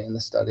participate in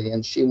the study,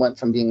 and she went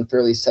from being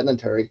fairly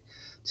sedentary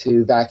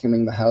to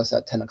vacuuming the house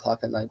at 10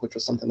 o'clock at night, which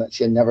was something that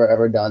she had never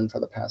ever done for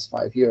the past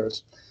 5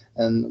 years.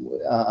 And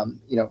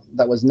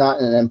that was not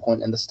an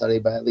endpoint in the study,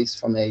 but at least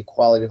from a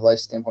quality of life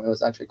standpoint, it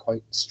was actually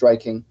quite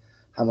striking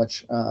how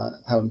much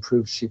how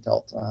improved she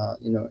felt,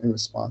 in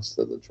response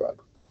to the drug.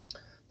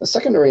 The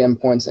secondary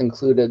endpoints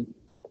included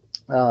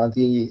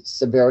the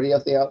severity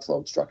of the outflow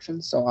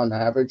obstruction. So on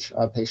average,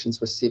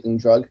 patients receiving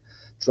drug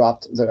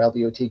dropped their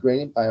LVOT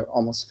gradient by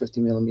almost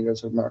 50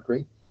 millimeters of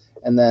mercury.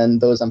 And then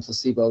those on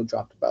placebo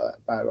dropped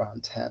by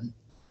around 10.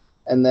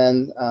 And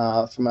then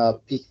from a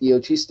peak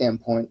VO2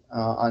 standpoint,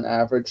 on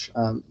average,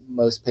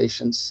 most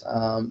patients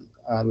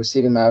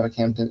receiving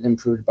mavacamten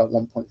improved about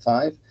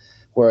 1.5,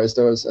 whereas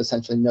there was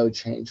essentially no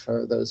change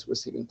for those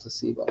receiving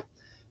placebo.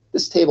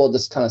 This table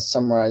just kind of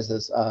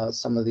summarizes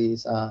some of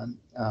these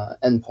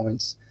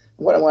endpoints.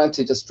 What I wanted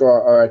to just draw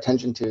our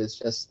attention to is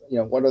just,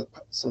 what are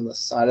some of the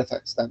side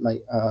effects that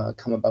might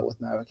come about with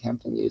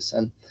mavacamten use.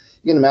 And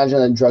you can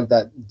imagine a drug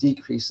that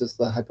decreases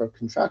the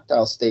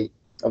hypercontractile state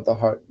of the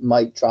heart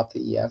might drop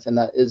the EF, and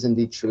that is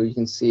indeed true. You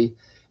can see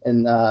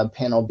in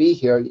panel B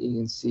here, you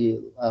can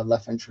see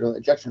left ventricular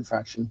ejection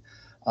fraction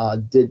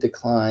did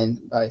decline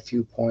by a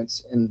few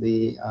points in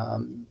the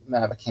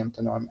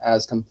mavacamten arm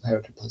as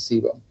compared to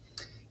placebo.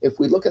 If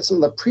we look at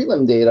some of the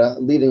prelim data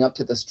leading up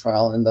to this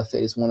trial in the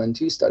phase 1 and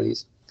 2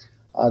 studies,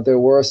 there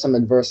were some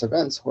adverse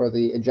events where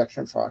the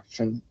ejection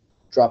fraction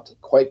dropped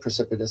quite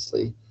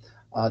precipitously,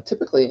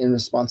 typically in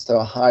response to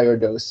a higher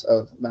dose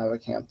of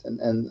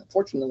mavacamten. And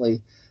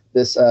fortunately,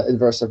 this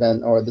adverse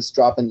event or this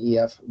drop in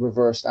EF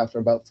reversed after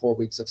about 4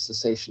 weeks of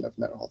cessation of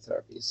medical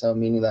therapy. So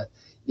meaning that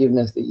even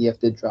if the EF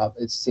did drop,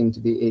 it seemed to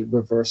be a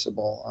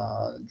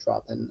reversible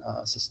drop in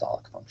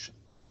systolic function.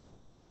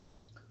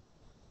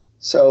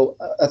 So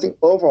I think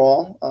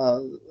overall,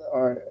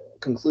 our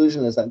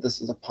conclusion is that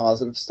this is a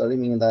positive study,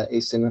 meaning that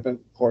a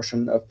significant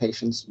portion of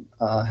patients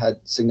had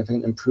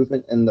significant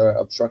improvement in their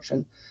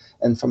obstruction,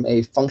 and from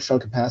a functional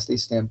capacity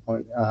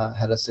standpoint,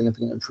 had a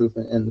significant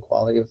improvement in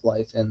quality of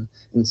life and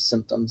in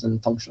symptoms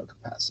and functional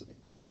capacity.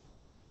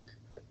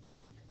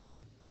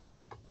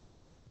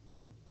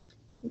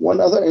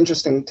 One other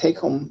interesting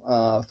take-home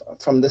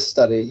from this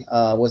study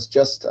was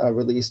just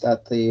released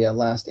at the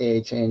last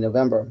AHA in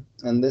November,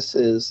 and this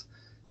is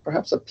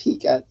perhaps a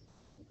peek at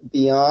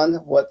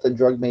beyond what the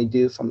drug may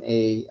do from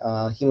a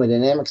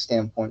hemodynamic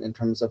standpoint in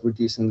terms of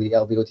reducing the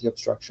LVOT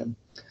obstruction.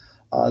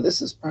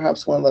 This is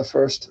perhaps one of the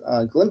first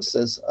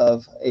glimpses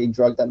of a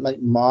drug that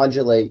might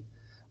modulate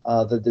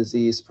the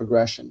disease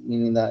progression,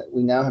 meaning that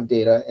we now have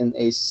data in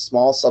a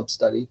small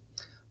sub-study.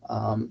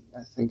 I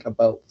think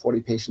about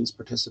 40 patients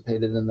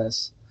participated in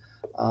this,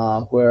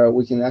 where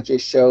we can actually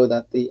show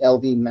that the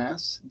LV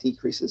mass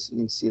decreases. You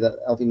can see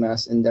that LV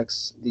mass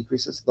index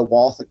decreases, the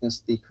wall thickness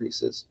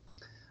decreases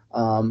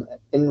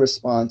in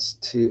response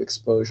to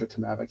exposure to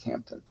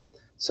mavacamten.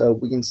 So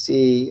we can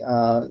see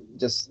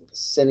just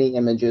cine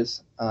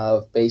images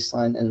of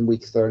baseline and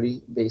week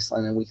 30,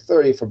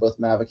 for both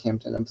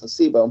mavacamten and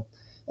placebo.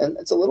 And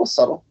it's a little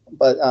subtle,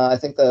 but I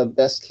think the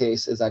best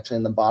case is actually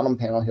in the bottom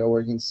panel here,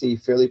 where you can see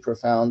fairly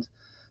profound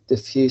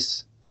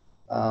diffuse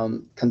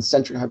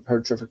concentric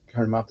hypertrophic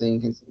cardiomyopathy. You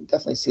can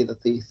definitely see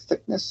that the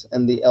thickness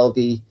and the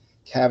LV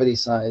cavity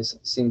size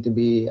seem to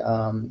be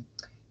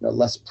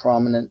less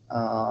prominent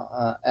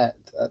at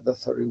the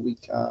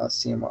 30-week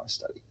CMR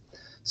study.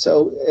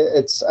 So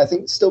it's, I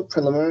think, still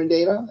preliminary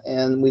data,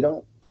 and we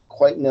don't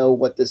quite know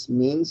what this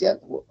means yet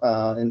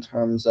in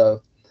terms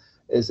of,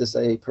 is this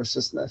a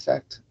persistent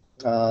effect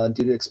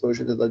due to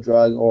exposure to the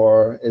drug,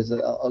 or is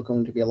it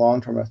going to be a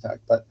long-term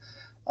effect? But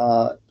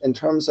in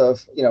terms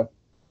of,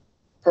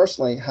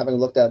 personally, having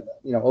looked at,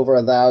 over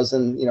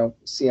 1,000,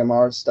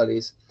 CMR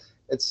studies,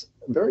 it's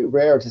very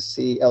rare to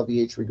see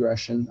LVH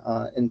regression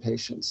in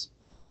patients.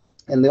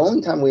 And the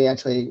only time we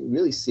actually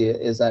really see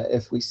it is that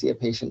if we see a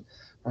patient,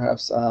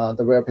 perhaps the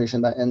rare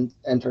patient that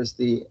enters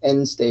the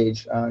end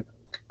stage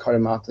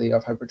cardiomyopathy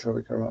of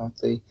hypertrophic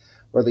cardiomyopathy,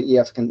 where the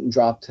EF can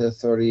drop to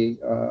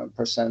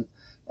 30%,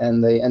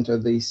 and they enter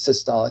the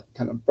systolic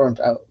kind of burnt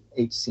out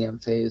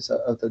HCM phase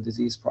of the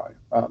disease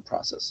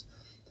process.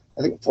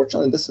 I think,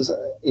 fortunately, this is,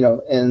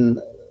 in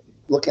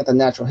looking at the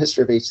natural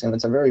history of HCM,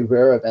 it's a very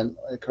rare event.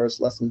 It occurs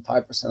less than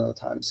 5% of the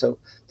time. So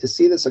to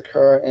see this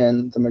occur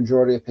in the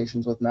majority of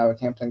patients with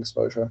mavacamten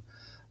exposure,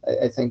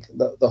 I think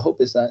the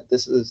hope is that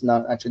this is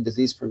not actually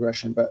disease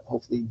progression, but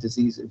hopefully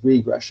disease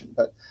regression.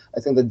 But I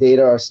think the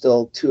data are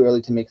still too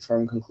early to make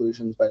firm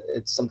conclusions, but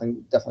it's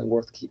something definitely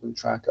worth keeping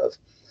track of.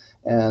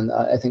 And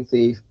I think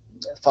the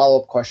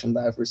follow-up question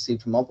that I've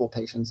received from multiple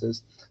patients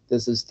is,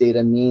 does this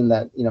data mean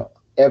that,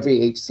 every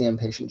HCM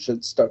patient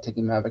should start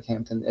taking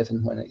mavacamten if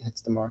and when it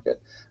hits the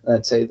market? And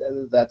I'd say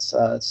that's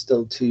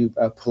still too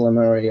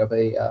preliminary of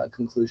a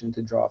conclusion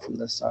to draw from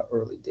this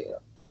early data.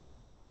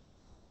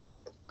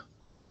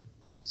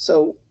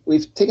 So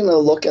we've taken a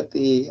look at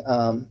the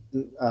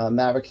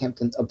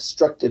mavacamten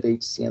obstructive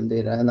HCM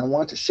data, and I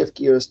want to shift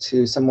gears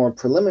to some more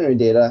preliminary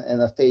data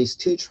in a phase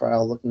 2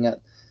 trial looking at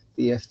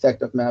the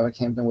effect of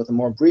mavacamten with a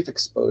more brief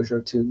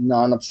exposure to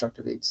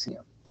non-obstructive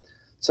HCM.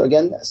 So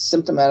again,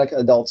 symptomatic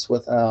adults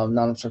with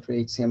non-obstructive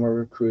HCM were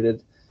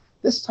recruited.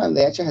 This time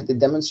they actually had to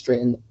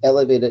demonstrate an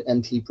elevated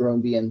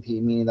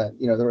NT-proBNP, meaning that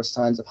there were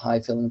signs of high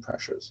filling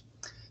pressures.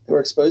 They were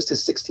exposed to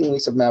 16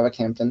 weeks of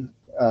mavacamten,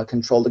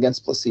 controlled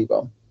against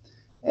placebo.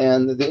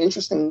 And the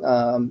interesting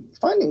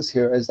findings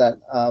here is that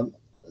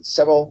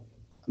several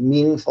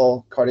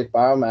meaningful cardiac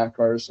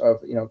biomarkers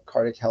of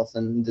cardiac health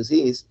and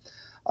disease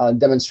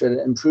demonstrated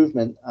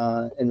improvement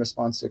in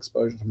response to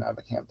exposure to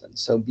mavacamten.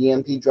 So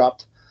BNP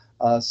dropped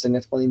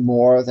significantly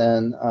more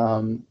than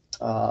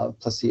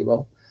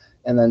placebo,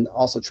 and then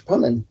also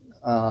troponin,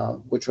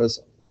 which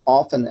was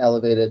often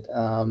elevated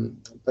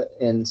but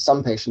in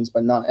some patients,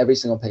 but not every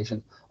single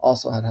patient,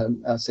 also had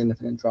a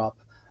significant drop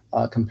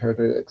compared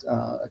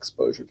to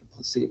exposure to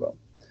placebo.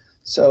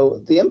 So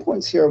the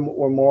endpoints here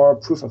were more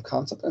proof of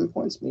concept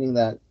endpoints, meaning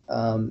that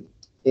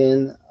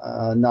in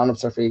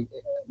non-obstructive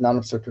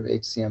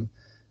HCM,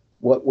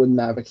 what would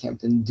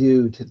mavacamten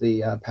do to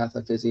the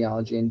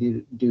pathophysiology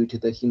and do to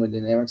the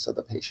hemodynamics of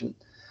the patient?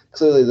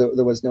 Clearly,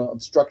 there was no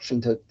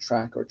obstruction to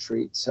track or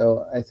treat.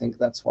 So I think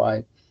that's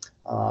why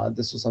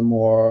this was a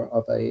more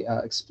of a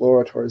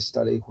exploratory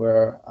study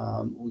where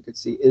we could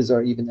see, is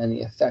there even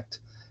any effect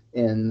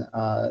in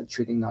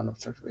treating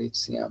non-obstructive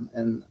HCM?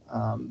 And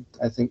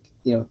I think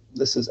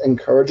this is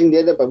encouraging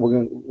data, but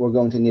we're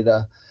going to need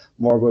a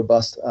more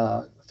robust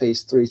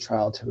phase 3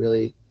 trial to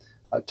really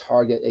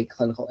target a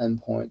clinical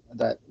endpoint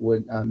that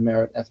would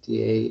merit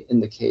FDA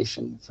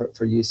indication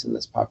for use in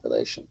this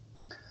population.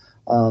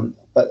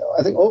 But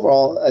I think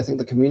overall, I think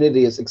the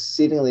community is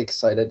exceedingly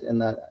excited in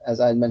that, as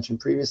I had mentioned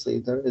previously,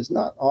 there is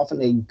not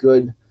often a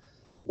good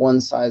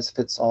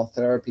one-size-fits-all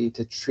therapy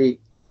to treat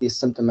the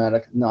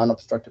symptomatic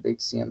non-obstructive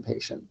HCM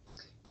patient.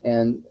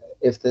 And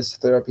if this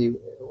therapy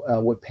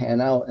would pan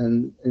out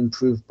and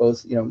improve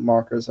both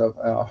markers of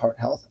heart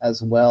health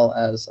as well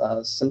as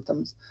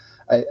symptoms,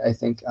 I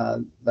think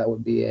that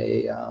would be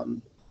a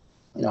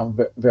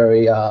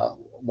very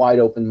wide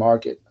open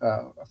market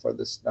for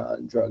this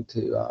drug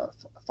to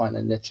find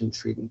a niche in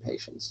treating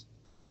patients.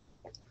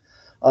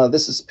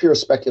 This is pure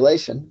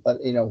speculation, but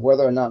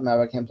whether or not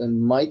mavacamten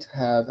might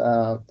have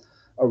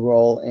a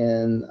role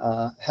in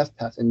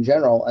HFpEF in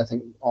general, I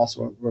think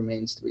also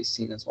remains to be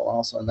seen as well.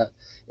 Also, and that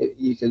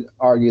you could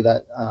argue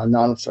that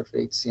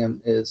non-obstructive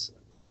HCM is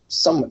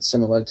somewhat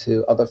similar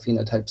to other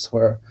phenotypes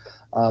where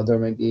there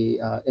may be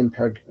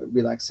impaired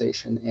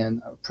relaxation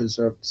and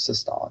preserved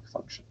systolic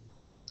function.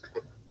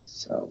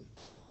 So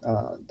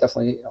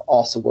definitely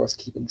also worth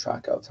keeping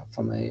track of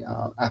from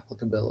a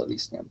applicability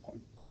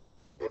standpoint.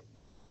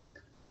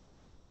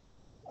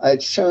 I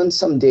had shown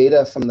some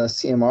data from the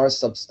CMR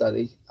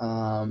sub-study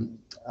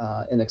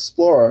in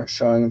Explorer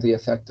showing the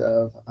effect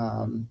of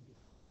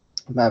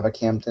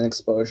mavacamten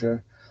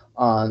exposure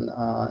on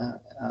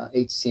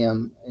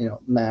HCM,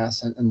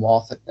 mass and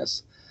wall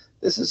thickness.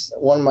 This is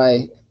one of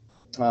my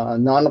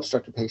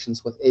non-obstructive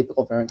patients with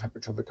apical variant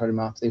hypertrophic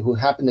cardiomyopathy who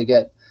happened to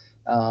get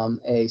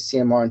a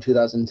CMR in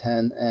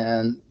 2010,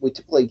 and we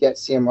typically get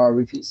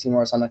repeat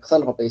CMRs on a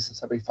clinical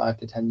basis every 5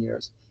 to 10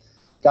 years.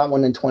 Got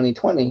one in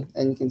 2020,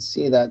 and you can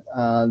see that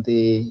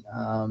the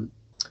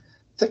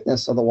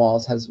thickness of the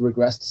walls has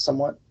regressed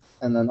somewhat,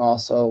 and then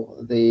also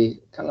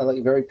the kind of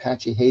like very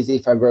patchy, hazy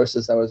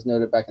fibrosis that was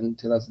noted back in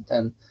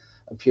 2010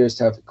 appears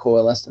to have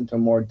coalesced into a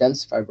more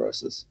dense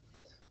fibrosis.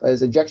 But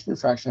his ejection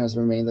fraction has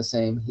remained the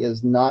same. He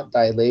has not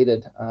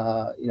dilated,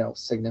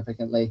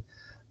 significantly,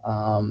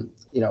 to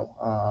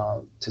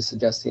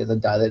suggest he has a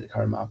dilated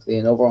cardiomyopathy.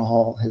 And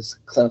overall, his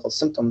clinical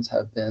symptoms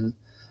have been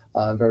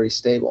very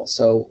stable.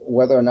 So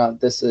whether or not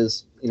this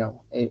is,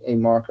 a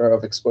marker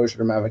of exposure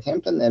to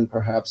mavacamten and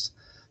perhaps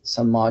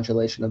some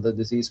modulation of the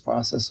disease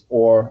process,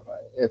 or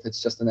if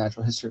it's just the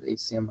natural history of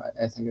HCM,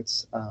 I think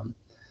it's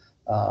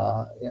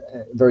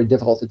very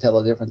difficult to tell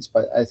the difference.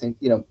 But I think,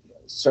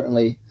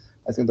 certainly,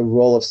 I think the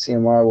role of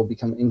CMR will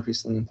become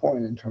increasingly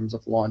important in terms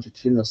of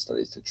longitudinal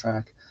studies to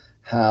track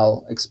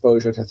how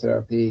exposure to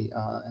therapy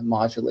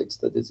modulates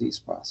the disease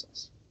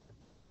process.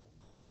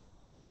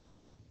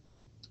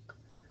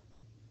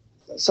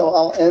 So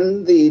I'll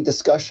end the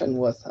discussion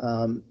with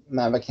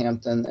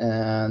mavacamten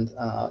and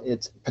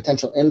its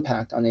potential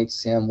impact on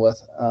HCM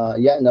with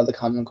yet another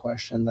common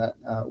question that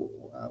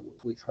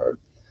we've heard,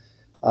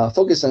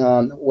 focusing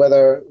on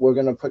whether we're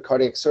going to put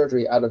cardiac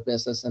surgery out of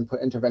business and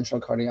put interventional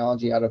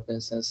cardiology out of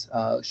business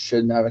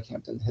should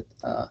mavacamten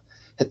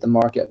hit the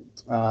market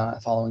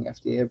following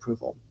FDA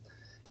approval.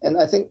 And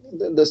I think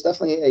there's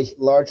definitely a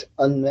large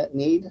unmet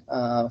need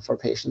for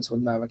patients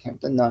with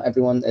mavacamten. Not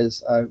everyone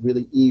is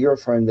really eager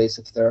for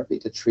invasive therapy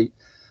to treat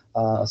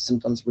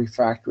symptoms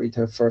refractory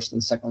to first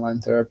and second line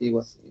therapy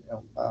with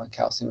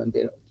calcium and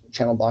beta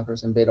channel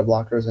blockers and beta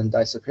blockers and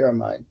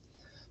disopyramide.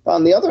 But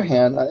on the other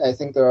hand, I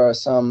think there are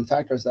some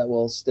factors that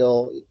will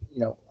still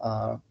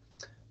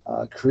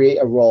create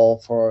a role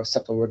for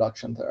septal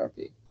reduction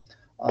therapy.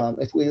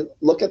 If we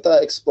look at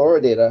the Explorer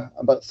data,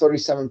 about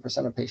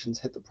 37% of patients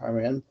hit the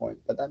primary endpoint,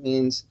 but that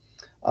means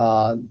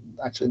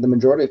actually the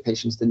majority of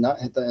patients did not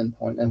hit the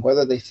endpoint, and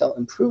whether they felt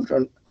improved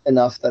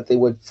enough that they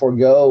would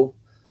forego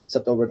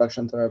septal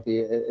reduction therapy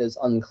is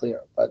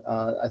unclear. But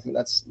I think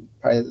that's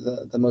probably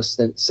the most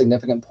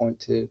significant point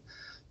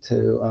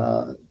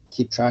to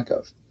keep track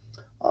of.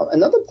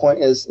 Another point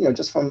is,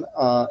 just from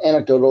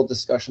anecdotal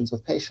discussions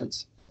with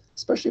patients,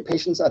 especially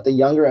patients at the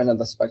younger end of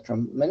the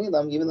spectrum, many of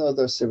them, even though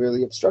they're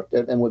severely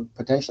obstructive and would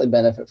potentially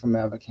benefit from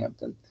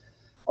mavacamten,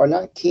 are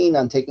not keen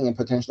on taking a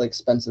potentially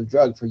expensive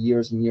drug for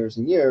years and years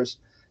and years,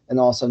 and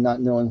also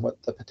not knowing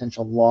what the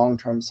potential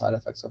long-term side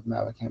effects of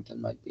mavacamten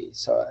might be.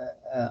 So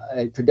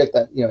I predict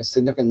that a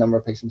significant number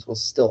of patients will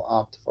still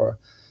opt for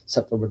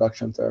septal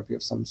reduction therapy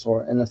of some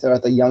sort. And if they're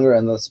at the younger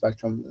end of the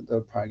spectrum,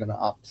 they're probably going to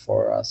opt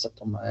for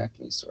septal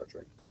myectomy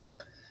surgery.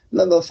 And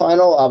then the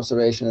final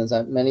observation is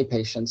that many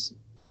patients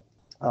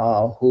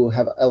who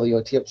have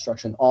LVOT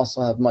obstruction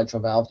also have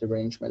mitral valve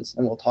derangements,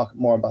 and we'll talk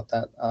more about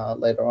that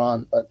later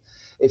on. But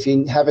if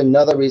you have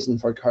another reason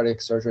for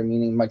cardiac surgery,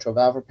 meaning mitral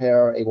valve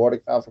repair,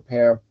 aortic valve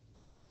repair,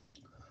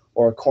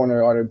 or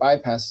coronary artery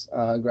bypass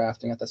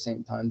grafting at the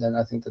same time, then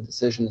I think the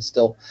decision is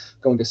still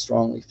going to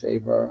strongly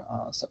favor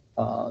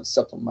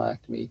septal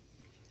myectomy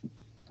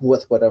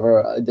with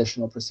whatever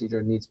additional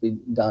procedure needs to be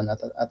done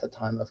at the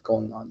time of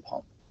going on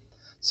pump.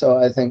 So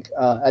I think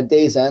at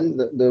day's end,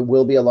 there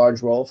will be a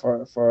large role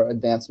for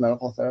advanced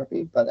medical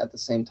therapy, but at the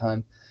same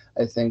time,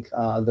 I think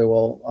there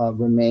will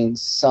remain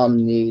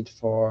some need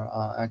for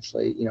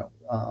actually,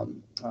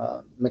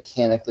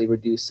 mechanically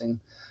reducing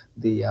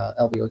the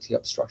LVOT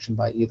obstruction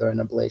by either an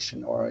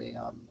ablation or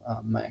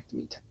a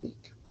myectomy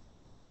technique.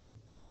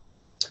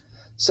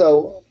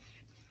 So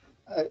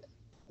I'd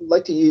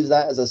like to use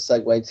that as a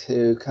segue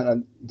to kind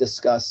of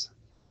discuss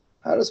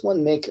how does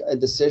one make a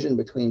decision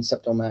between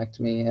septal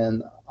myectomy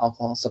and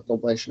alcohol septal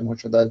ablation,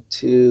 which are the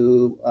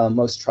two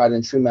most tried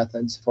and true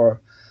methods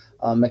for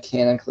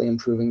mechanically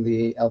improving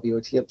the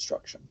LVOT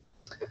obstruction.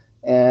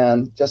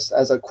 And just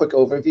as a quick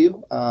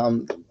overview,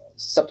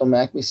 septal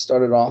myectomy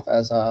started off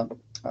as a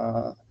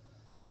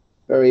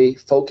very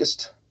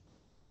focused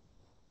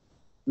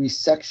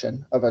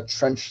resection of a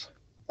trench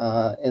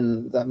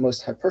in the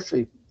most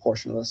hypertrophy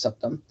portion of the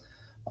septum.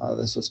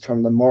 This was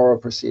termed the Morrow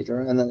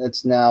procedure, and then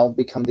it's now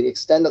become the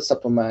extended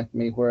septal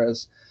myectomy,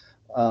 whereas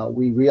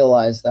we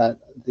realize that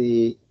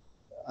the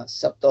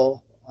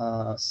septal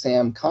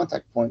SAM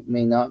contact point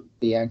may not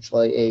be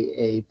actually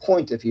a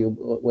point, if you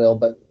will,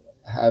 but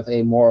have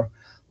a more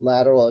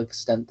lateral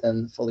extent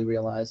than fully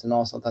realized, and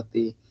also that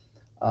the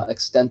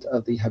extent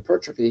of the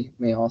hypertrophy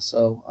may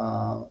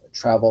also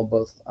travel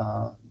both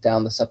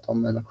down the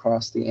septum and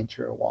across the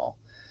anterior wall.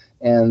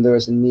 And there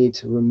is a need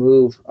to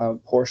remove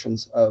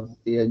portions of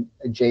the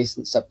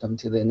adjacent septum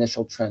to the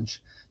initial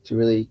trench to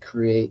really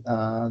create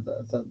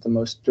the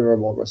most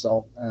durable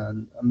result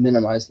and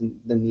minimize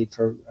the need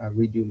for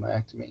redo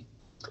myectomy.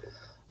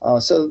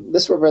 So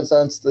this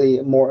represents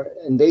the more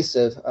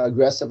invasive,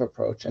 aggressive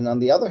approach. And on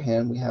the other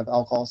hand, we have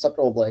alcohol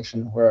septal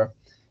ablation, where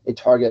a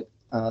target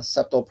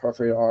septal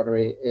perforated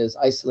artery is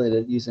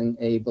isolated using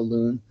a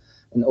balloon,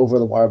 an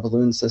over-the-wire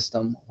balloon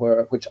system,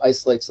 which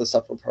isolates the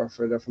septal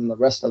perforator from the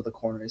rest of the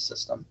coronary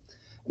system.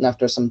 And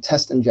after some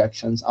test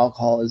injections,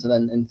 alcohol is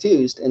then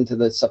infused into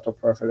the septal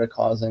perforator,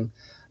 causing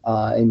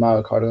a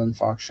myocardial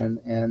infarction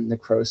and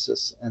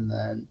necrosis, and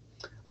then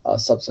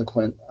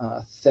subsequent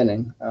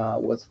thinning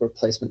with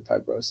replacement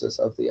fibrosis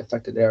of the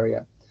affected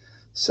area.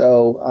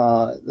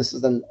 So this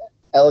is an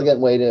elegant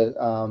way to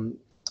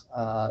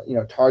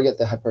target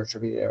the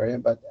hypertrophy area,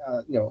 but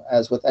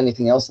as with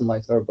anything else in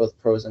life, there are both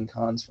pros and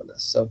cons for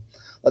this. So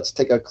let's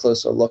take a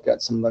closer look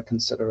at some of the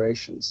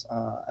considerations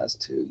as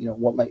to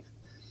what might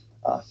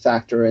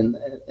factor in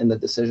the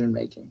decision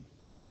making.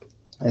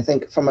 I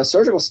think from a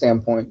surgical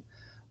standpoint,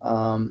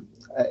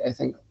 I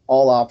think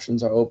all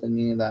options are open,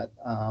 meaning that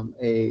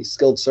a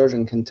skilled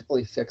surgeon can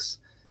typically fix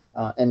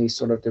any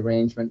sort of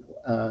derangement,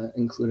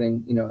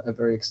 including a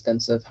very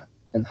extensive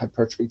and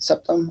hypertrophied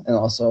septum, and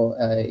also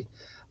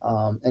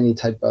any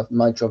type of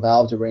mitral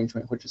valve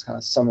derangement, which is kind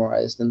of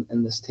summarized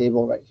in this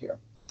table right here.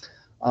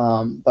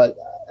 But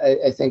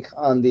I think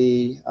on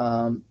the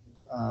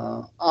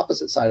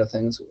opposite side of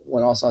things,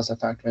 one also has to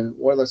factor in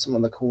what are some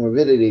of the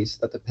comorbidities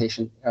that the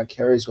patient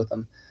carries with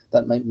them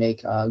that might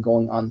make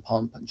going on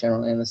pump,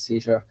 general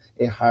anesthesia,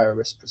 a higher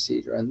risk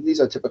procedure. And these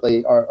are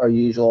typically our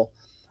usual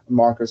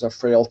markers of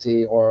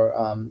frailty or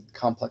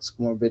complex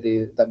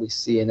comorbidity that we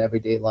see in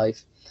everyday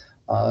life.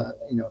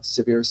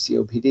 Severe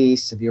COPD,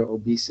 severe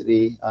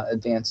obesity,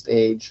 advanced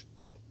age,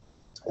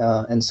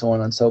 and so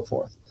on and so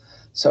forth.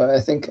 So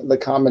I think the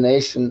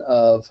combination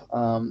of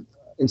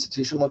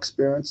institutional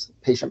experience,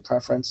 patient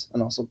preference,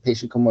 and also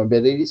patient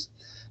comorbidities,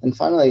 and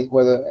finally,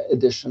 whether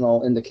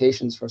additional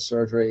indications for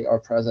surgery are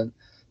present,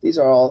 these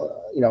are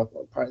all,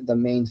 the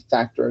main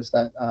factors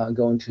that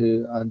go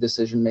into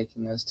decision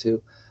making as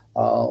to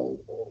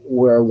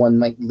where one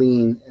might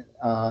lean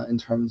in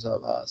terms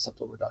of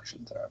septal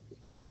reduction therapy.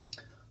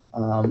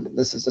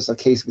 This is just a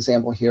case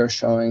example here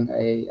showing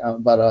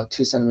about a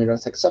 2 centimeter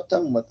thick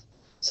septum with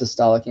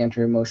systolic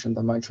anterior motion of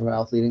the mitral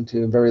valve leading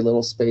to very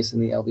little space in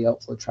the LV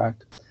outflow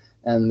tract.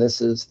 And this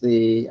is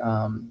the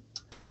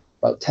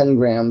about 10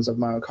 grams of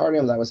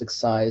myocardium that was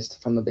excised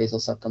from the basal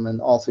septum,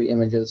 and all three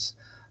images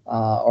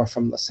are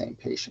from the same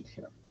patient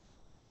here.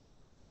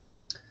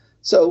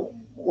 So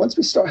once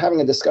we start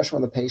having a discussion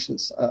with the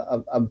patients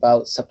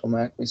about septal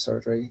myectomy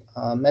surgery,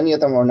 many of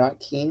them are not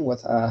keen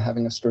with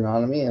having a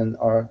sternotomy and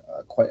are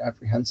quite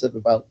apprehensive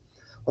about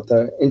what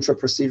the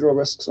intra-procedural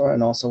risks are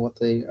and also what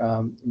the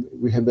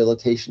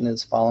rehabilitation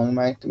is following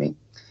myectomy.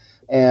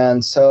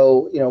 And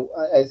so,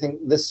 I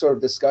think this sort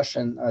of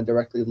discussion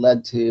directly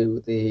led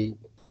to the,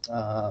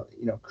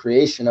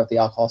 creation of the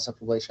alcohol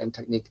septal ablation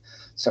technique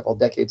several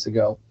decades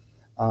ago,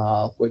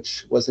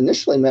 which was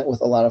initially met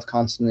with a lot of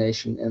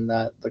consternation in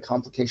that the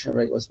complication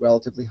rate was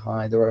relatively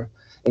high. There were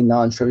a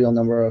non-trivial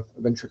number of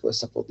ventricular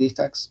septal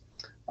defects,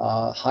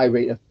 high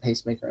rate of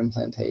pacemaker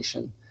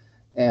implantation,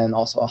 and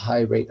also a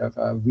high rate of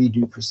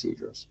redo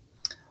procedures.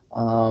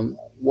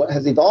 What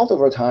has evolved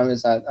over time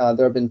is that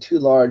there have been two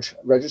large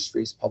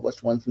registries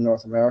published, one from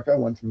North America,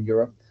 one from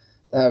Europe,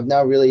 that have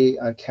now really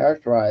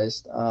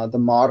characterized the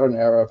modern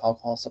era of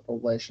alcohol septal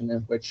ablation,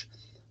 in which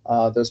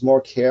there's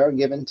more care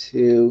given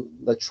to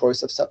the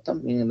choice of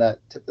septum, meaning that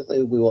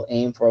typically we will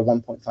aim for a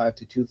 1.5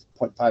 to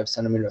 2.5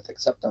 centimeter thick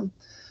septum.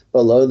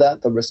 Below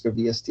that, the risk of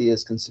VSD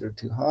is considered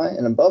too high,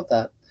 and above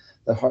that,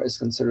 the heart is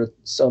considered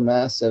so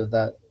massive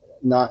that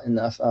not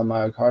enough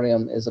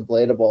myocardium is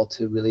ablatable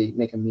to really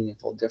make a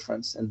meaningful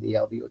difference in the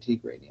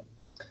LVOT gradient.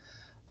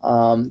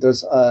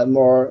 There's a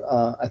more,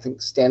 I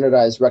think,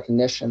 standardized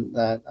recognition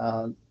that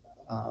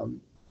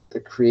the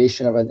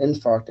creation of an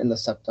infarct in the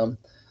septum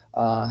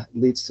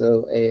leads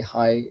to a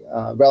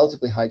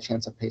relatively high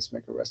chance of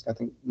pacemaker risk. I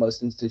think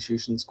most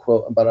institutions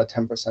quote about a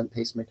 10%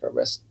 pacemaker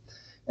risk.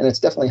 And it's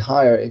definitely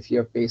higher if you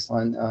have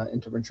baseline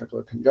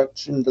interventricular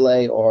conduction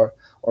delay or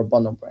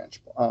bundle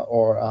branch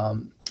or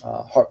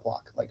heart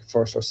block, like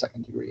first or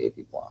second degree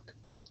AV block.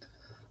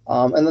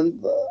 And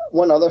then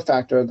one other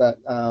factor that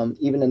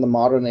even in the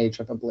modern age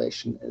of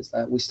ablation is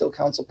that we still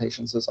counsel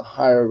patients there's a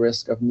higher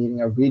risk of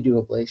needing a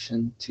redo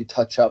ablation to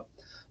touch up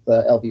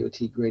the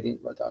LVOT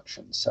gradient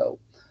reduction. So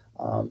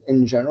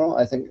in general,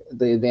 I think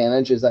the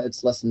advantage is that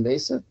it's less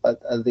invasive,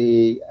 but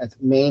the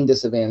main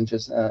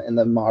disadvantages in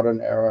the modern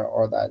era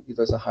are that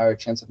there's a higher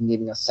chance of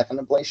needing a second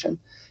ablation,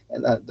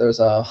 and that there's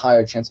a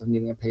higher chance of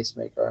needing a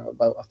pacemaker,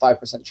 about a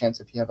 5%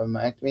 chance if you have a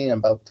myectomy, and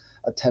about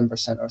a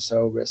 10% or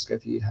so risk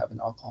if you have an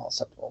alcohol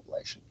septal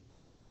ablation.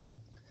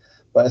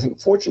 But I think,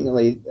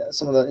 fortunately,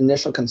 some of the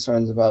initial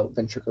concerns about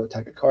ventricular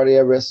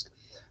tachycardia risk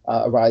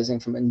arising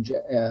from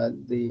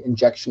the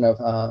injection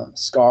of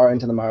scar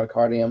into the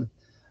myocardium,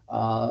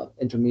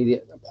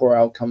 intermediate poor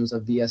outcomes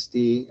of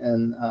VSD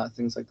and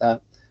things like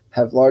that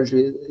have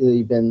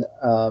largely been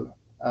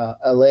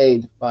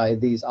allayed by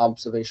these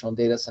observational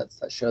data sets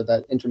that show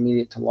that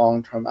intermediate to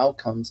long-term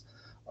outcomes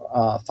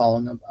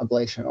following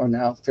ablation are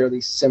now fairly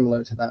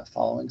similar to that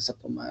following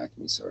septal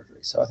myectomy surgery.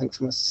 So I think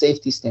from a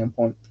safety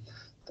standpoint,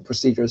 the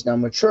procedure is now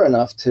mature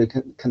enough to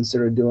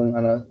consider doing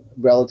on a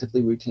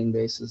relatively routine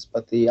basis,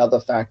 but the other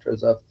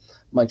factors of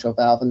mitral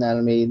valve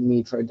anatomy,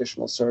 need for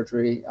additional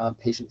surgery,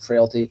 patient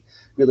frailty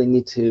really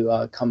need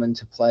to come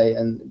into play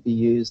and be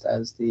used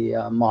as the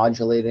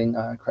modulating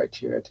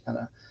criteria to kind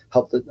of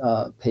help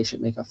the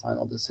patient make a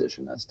final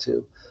decision as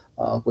to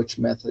which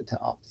method to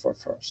opt for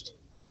first.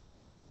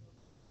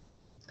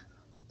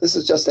 This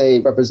is just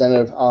a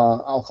representative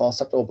alcohol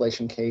septal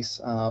ablation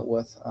case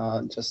with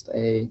just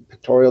a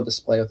pictorial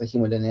display of the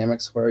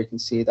hemodynamics, where you can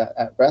see that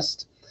at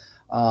rest,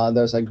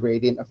 there's a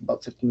gradient of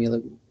about 50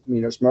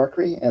 millimeters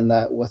mercury, and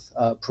that with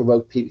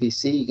provoked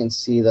PVC, you can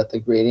see that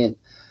the gradient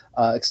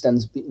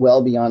extends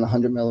well beyond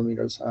 100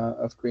 millimeters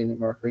of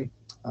gradient mercury.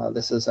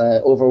 This is a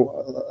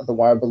over the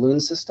wire balloon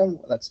system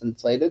that's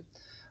inflated,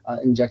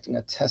 injecting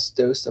a test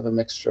dose of a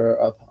mixture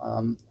of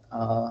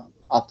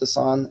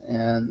Optison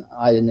and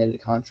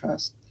iodinated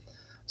contrast,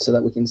 so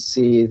that we can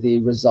see the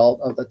result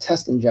of the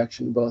test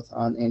injection both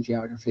on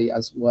angiography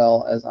as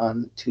well as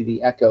on 2D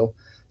echo,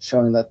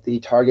 showing that the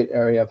target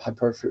area of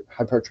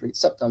hypertrophic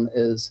septum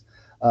is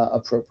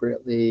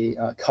appropriately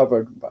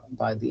covered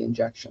by the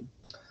injection.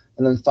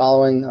 And then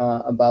following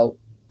about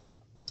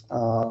 2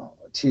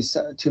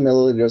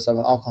 milliliters of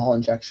alcohol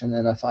injection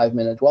and a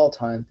 5-minute dwell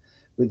time,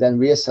 we then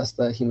reassess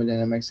the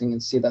hemodynamics, and you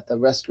can see that the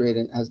rest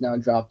gradient has now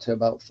dropped to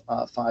about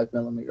 5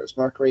 millimeters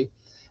mercury.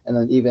 And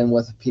then even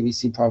with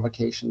PVC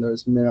provocation,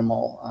 there's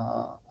minimal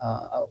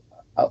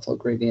outflow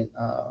gradient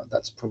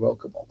that's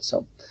provocable.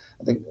 So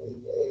I think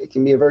it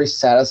can be a very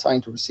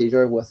satisfying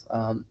procedure with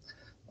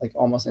like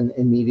almost an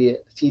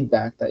immediate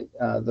feedback that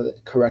the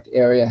correct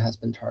area has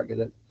been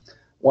targeted.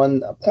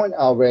 One point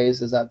I'll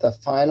raise is that the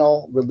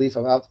final relief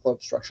of outflow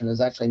obstruction is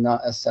actually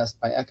not assessed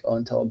by echo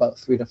until about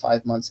 3 to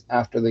 5 months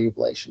after the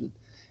ablation,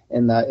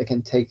 in that it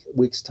can take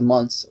weeks to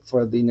months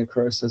for the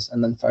necrosis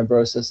and then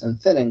fibrosis and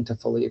thinning to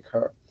fully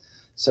occur.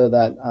 So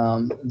that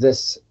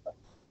this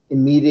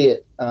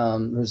immediate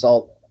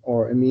result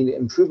or immediate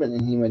improvement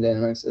in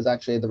hemodynamics is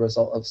actually the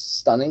result of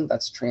stunning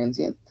that's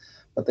transient,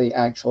 but the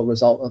actual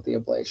result of the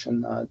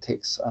ablation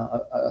takes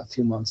a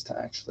few months to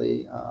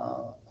actually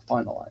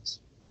finalize.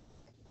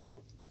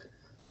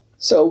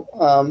 So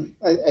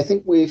I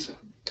think we've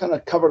kind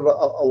of covered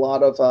a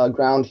lot of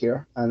ground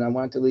here, and I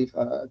wanted to leave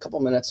a couple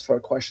minutes for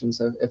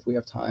questions if we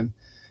have time.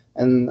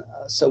 And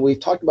so we've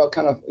talked about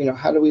kind of,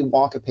 how do we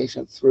walk a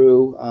patient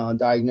through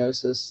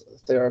diagnosis,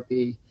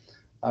 therapy,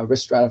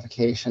 risk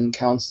stratification,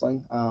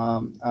 counseling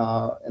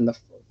in the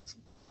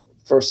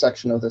first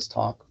section of this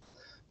talk.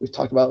 We've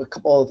talked about a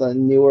couple of the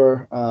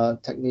newer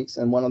techniques,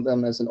 and one of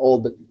them is an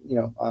old, but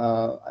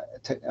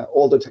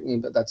older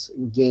technique, but that's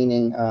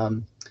gaining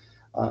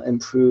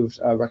improved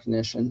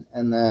recognition.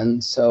 And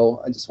then,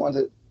 so I just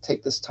wanted to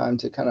take this time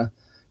to kind of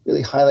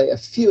really highlight a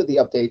few of the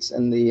updates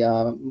in the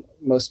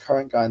most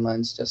current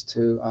guidelines, just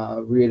to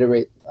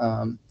reiterate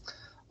the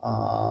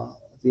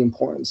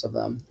importance of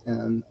them.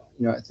 And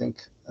I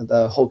think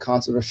the whole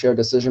concept of shared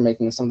decision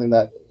making is something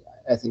that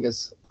I think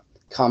is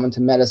common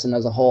to medicine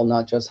as a whole,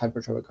 not just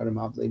hypertrophic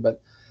cardiomyopathy,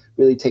 but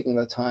really taking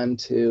the time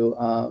to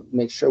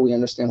make sure we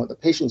understand what the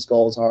patient's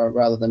goals are,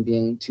 rather than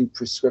being too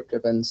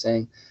prescriptive and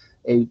saying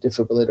a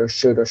defibrillator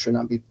should or should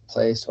not be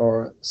placed,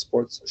 or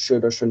sports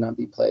should or should not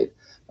be played.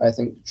 I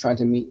think trying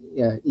to meet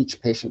each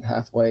patient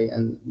halfway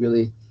and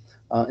really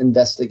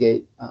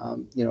investigate,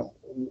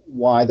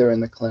 why they're in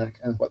the clinic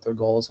and what their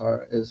goals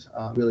are is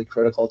really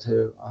critical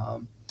to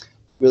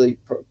really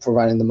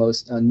providing the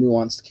most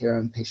nuanced care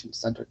and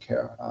patient-centered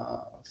care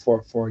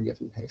for a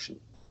given patient.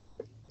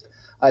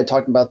 I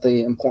talked about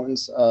the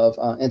importance of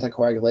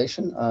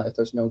anticoagulation if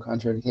there's no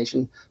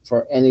contraindication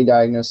for any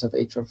diagnosis of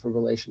atrial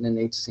fibrillation in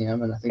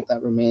HCM, and I think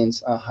that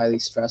remains highly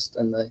stressed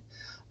in the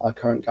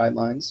current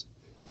guidelines.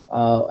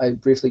 I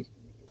briefly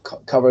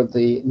covered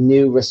the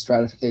new risk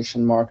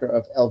stratification marker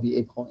of LV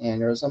apical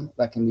aneurysm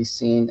that can be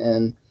seen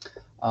in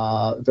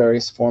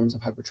various forms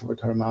of hypertrophic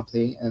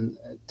cardiomyopathy, and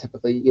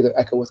typically either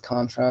echo with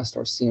contrast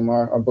or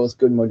CMR are both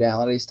good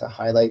modalities to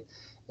highlight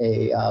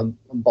a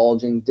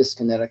bulging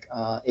dyskinetic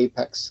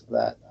apex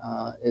that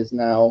is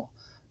now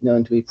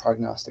known to be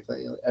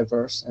prognostically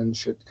adverse and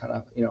should kind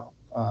of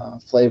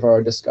flavor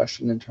our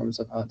discussion in terms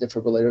of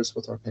defibrillators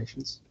with our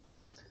patients.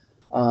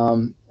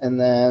 And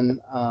then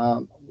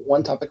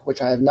one topic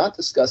which I have not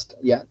discussed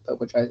yet, but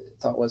which I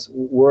thought was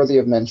worthy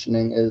of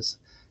mentioning, is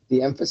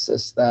the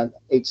emphasis that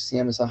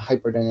HCM is a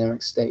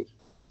hyperdynamic state,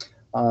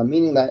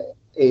 meaning that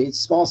a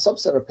small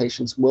subset of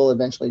patients will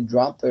eventually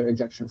drop their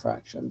ejection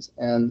fractions.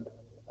 And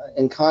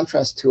in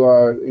contrast to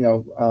our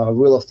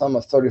rule of thumb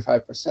of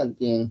 35%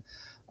 being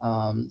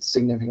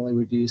significantly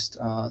reduced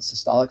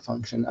systolic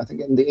function, I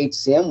think in the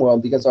HCM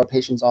world, because our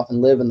patients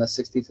often live in the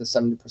 60 to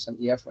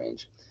 70% EF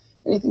range,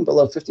 anything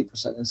below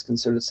 50% is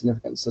considered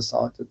significant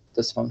systolic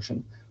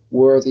dysfunction,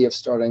 worthy of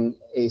starting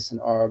ACE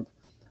and ARB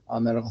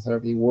medical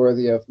therapy,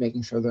 worthy of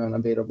making sure they're on a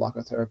beta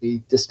blocker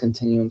therapy,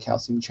 discontinuing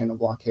calcium channel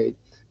blockade,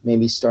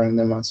 maybe starting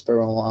them on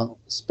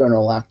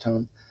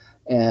spironolactone,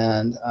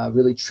 and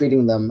really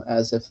treating them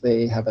as if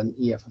they have an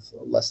EF of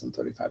less than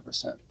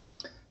 35%. And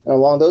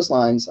along those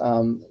lines, a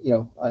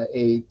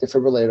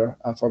defibrillator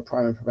for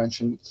primary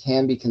prevention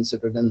can be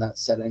considered in that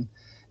setting.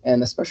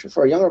 And especially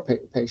for younger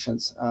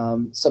patients,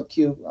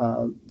 sub-Q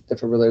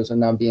defibrillators are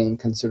now being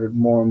considered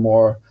more and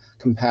more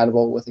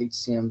compatible with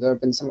HCM. There have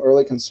been some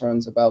early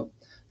concerns about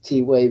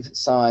T-wave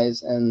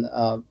size and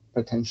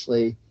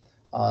potentially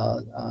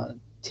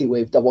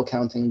T-wave double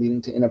counting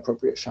leading to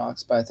inappropriate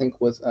shocks. But I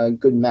think with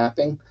good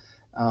mapping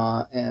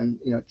and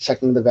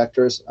checking the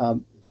vectors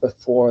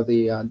before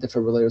the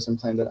defibrillator is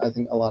implanted, I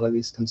think a lot of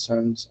these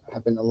concerns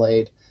have been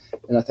allayed.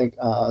 And I think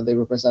they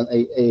represent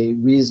a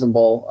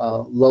reasonable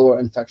lower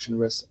infection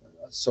risk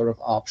sort of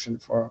option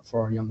for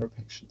our younger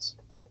patients.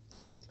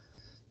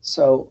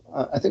 So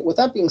I think with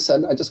that being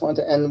said, I just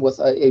wanted to end with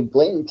a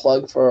blatant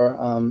plug for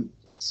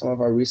some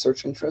of our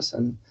research interests,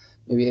 and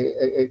maybe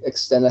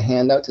extend a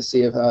handout to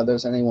see if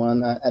there's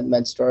anyone at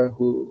Medstar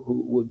who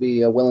would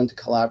be willing to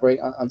collaborate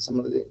on some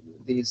of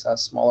these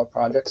smaller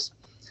projects.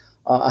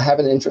 I have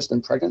an interest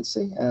in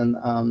pregnancy, and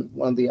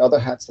one of the other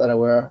hats that I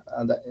wear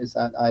is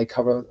that I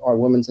cover our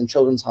women's and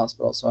children's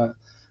hospital. So I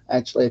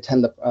actually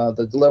attend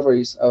the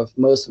deliveries of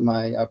most of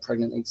my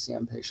pregnant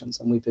HCM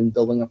patients, and we've been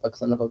building up a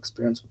clinical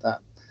experience with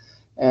that.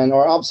 And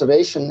our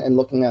observation in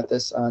looking at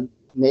this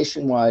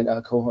nationwide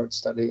cohort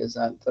study is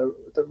that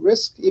the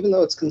risk, even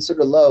though it's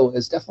considered low,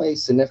 is definitely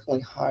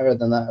significantly higher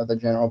than that of the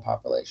general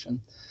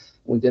population.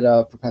 We did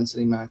a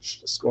propensity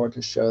matched score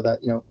to show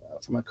that,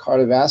 from a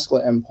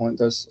cardiovascular endpoint,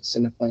 there's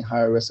significantly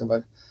higher risk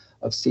of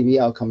CV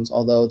outcomes,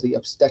 although the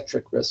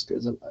obstetric risk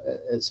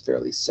is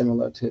fairly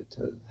similar to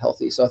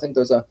healthy. So I think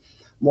there's a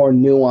more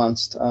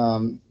nuanced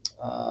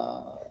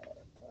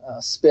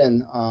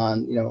spin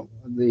on,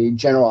 the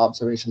general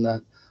observation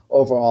that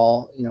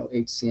overall,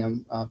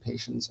 HCM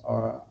patients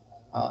are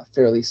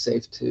fairly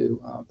safe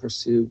to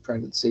pursue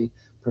pregnancy,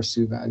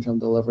 pursue vaginal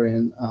delivery,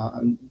 and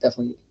I'm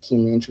definitely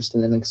keenly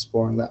interested in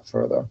exploring that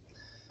further.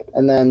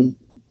 And then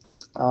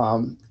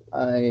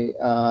I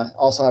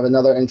also have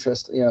another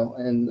interest,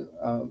 in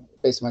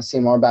based on my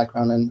CMR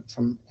background and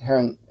from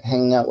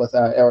hanging out with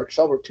Eric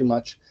Shelbert too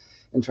much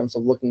in terms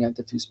of looking at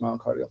diffuse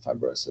myocardial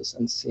fibrosis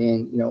and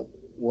seeing,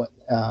 what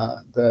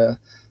the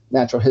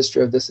natural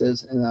history of this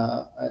is in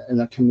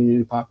a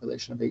community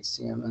population of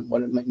HCM and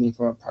what it might mean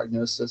from a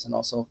prognosis and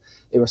also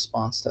a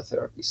response to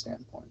therapy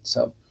standpoint.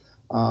 So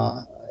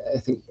I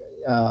think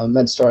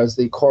Medstar is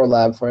the core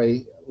lab for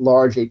a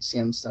large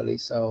HCM study.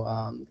 So,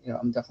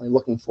 I'm definitely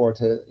looking forward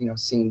to,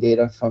 seeing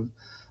data from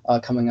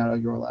coming out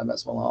of your lab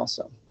as well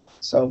also.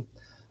 So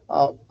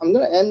I'm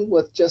going to end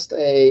with just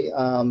a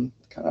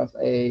kind of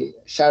a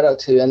shout out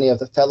to any of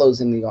the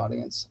fellows in the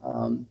audience.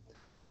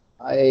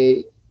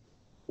 I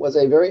was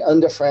a very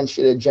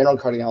undifferentiated general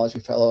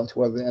cardiology fellow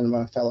toward the end of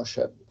my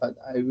fellowship, but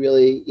I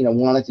really,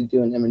 wanted to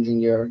do an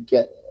imaging year,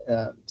 get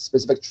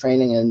specific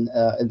training in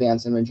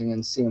advanced imaging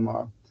and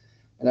CMR.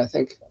 And I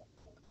think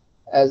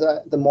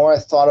the more I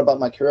thought about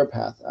my career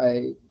path,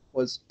 I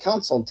was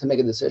counseled to make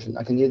a decision.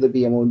 I can either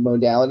be a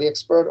modality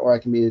expert or I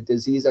can be a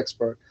disease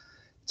expert.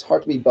 It's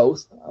hard to be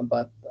both,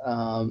 but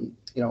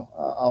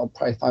I'll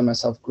probably find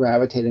myself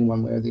gravitating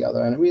one way or the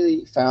other. And I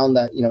really found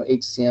that,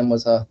 HCM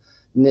was a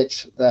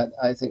niche that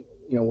I think,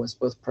 was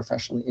both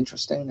professionally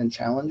interesting and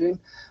challenging,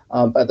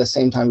 but at the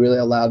same time really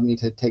allowed me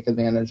to take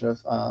advantage of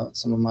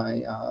some of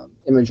my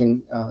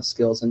imaging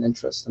skills and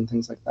interests and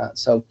things like that.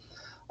 So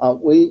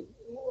we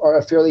are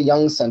a fairly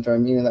young center,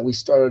 meaning that we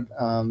started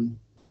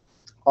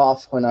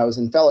off when I was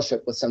in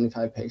fellowship with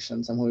 75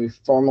 patients. And when we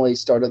formally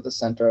started the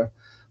center,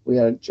 we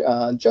had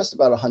just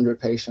about 100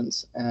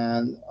 patients.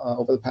 And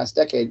over the past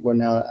decade, we're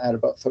now at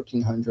about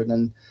 1,300.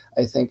 And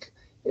I think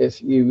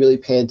if you really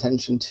pay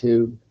attention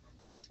to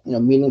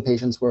meeting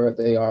patients where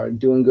they are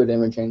doing good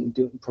imaging,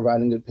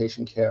 providing good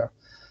patient care,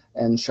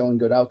 and showing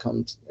good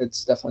outcomes,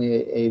 it's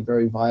definitely a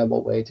very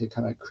viable way to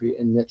kind of create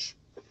a niche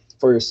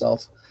for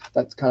yourself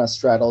that kind of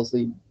straddles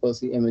both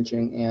the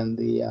imaging and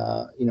the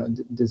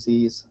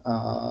disease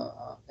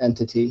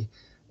entity.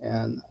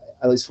 And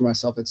at least for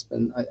myself, it's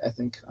been, I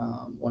think,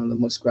 one of the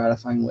most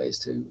gratifying ways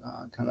to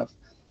kind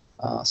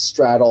of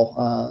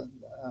straddle,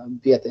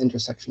 be at the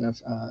intersection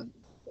of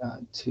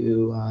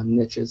two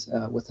niches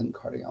within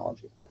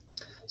cardiology.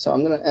 So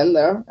I'm going to end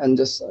there and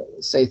just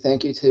say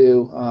thank you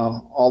to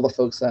all the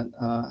folks that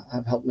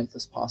have helped make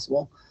this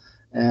possible.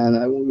 And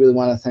I really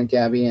want to thank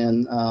Gabby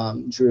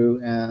and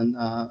Drew and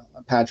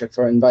Patrick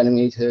for inviting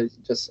me to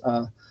just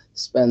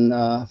spend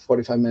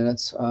 45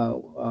 minutes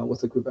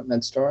with the group at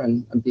Medstar,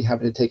 and I'd be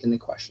happy to take any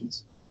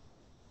questions.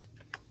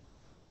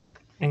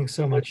 Thanks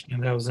so much,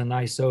 Jim. That was a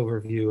nice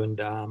overview.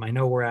 And I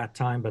know we're at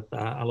time, but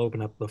I'll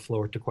open up the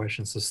floor to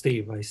questions. So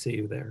Steve, I see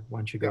you there. Why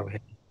don't you go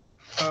ahead?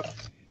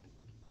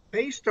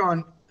 Based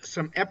on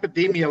some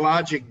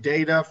epidemiologic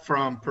data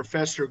from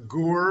Professor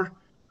Gore,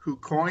 who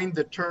coined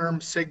the term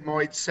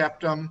sigmoid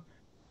septum,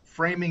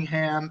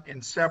 Framingham,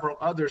 and several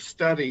other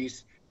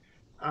studies,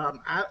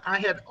 I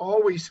had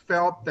always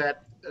felt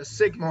that a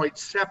sigmoid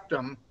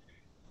septum,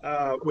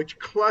 which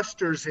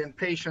clusters in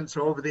patients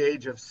over the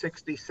age of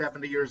 60,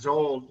 70 years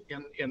old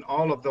in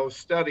all of those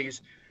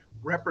studies,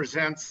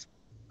 represents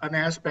an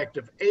aspect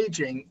of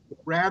aging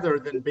rather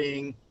than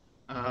being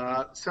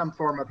some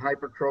form of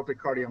hypertrophic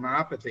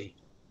cardiomyopathy.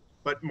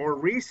 But more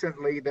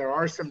recently, there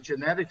are some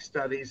genetic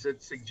studies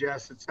that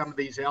suggest that some of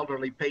these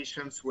elderly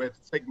patients with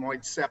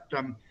sigmoid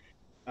septum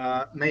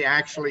may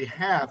actually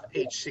have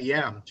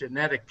HCM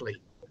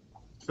genetically.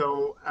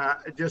 So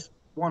I just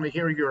want to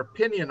hear your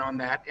opinion on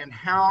that, and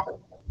how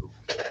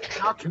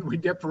can we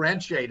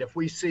differentiate if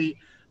we see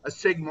a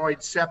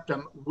sigmoid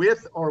septum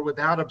with or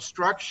without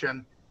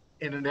obstruction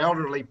in an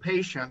elderly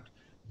patient?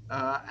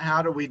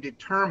 How do we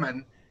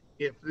determine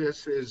if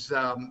this is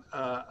a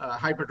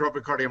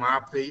hypertrophic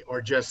cardiomyopathy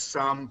or just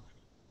some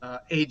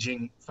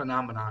aging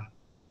phenomenon?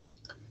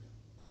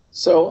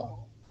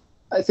 So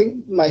I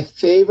think my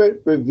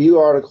favorite review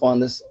article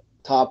on this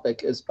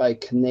topic is by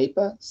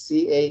Canepa,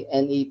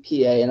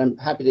 C-A-N-E-P-A, and I'm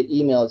happy to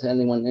email it to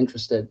anyone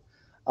interested,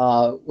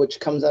 which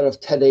comes out of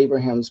Ted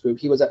Abraham's group.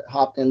 He was at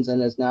Hopkins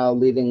and is now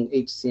leading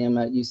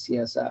HCM at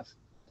UCSF.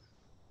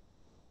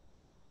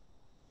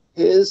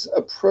 His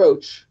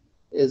approach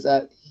is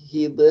that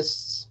he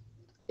lists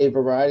a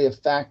variety of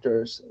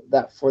factors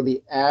that for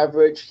the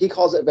average, he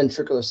calls it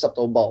ventricular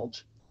septal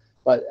bulge.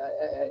 But,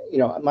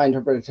 my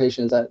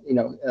interpretation is that,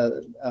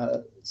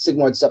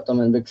 sigmoid septum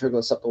and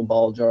ventricular septal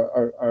bulge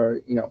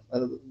are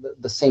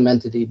the same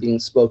entity being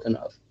spoken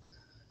of.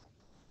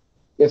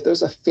 If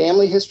there's a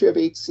family history of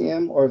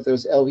HCM or if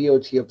there's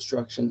LVOT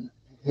obstruction,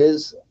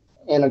 his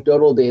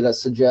anecdotal data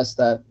suggests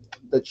that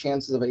the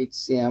chances of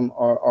HCM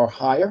are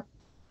higher.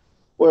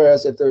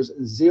 Whereas if there's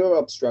zero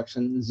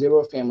obstruction,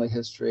 zero family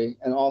history,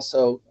 and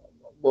also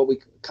what we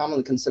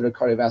commonly consider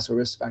cardiovascular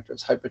risk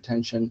factors,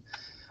 hypertension,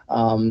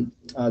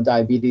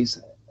 diabetes,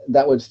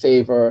 that would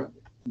favor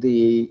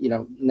the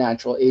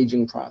natural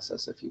aging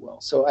process, if you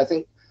will. So I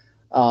think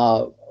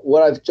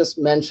what I've just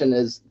mentioned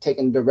is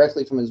taken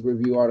directly from his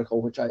review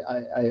article, which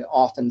I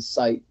often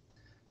cite.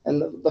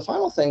 And the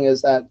final thing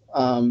is that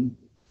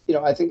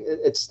I think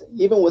it's,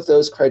 even with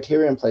those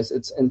criteria in place,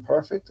 it's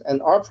imperfect.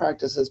 And our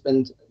practice has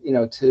been,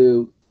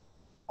 to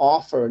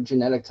offer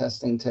genetic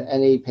testing to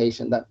any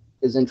patient that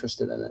is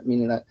interested in it,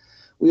 meaning that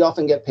we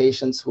often get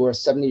patients who are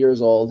 70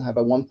 years old, have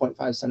a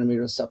 1.5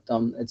 centimeter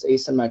septum, it's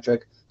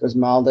asymmetric, there's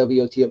mild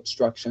LVOT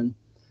obstruction.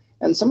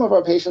 And some of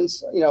our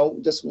patients,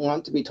 just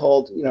want to be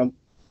told,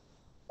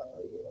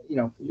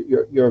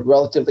 you're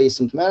relatively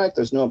asymptomatic,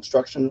 there's no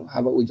obstruction, how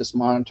about we just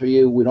monitor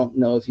you? We don't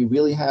know if you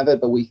really have it,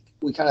 but we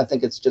kind of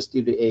think it's just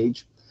due to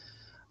age.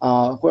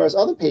 Whereas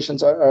other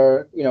patients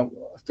are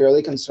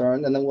fairly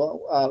concerned, and then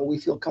we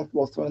feel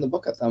comfortable throwing the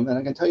book at them. And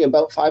I can tell you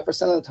about 5%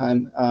 of the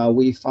time,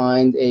 we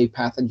find a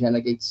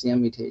pathogenic HCM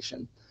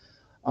mutation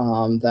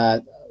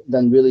that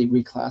then really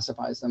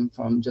reclassifies them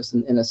from just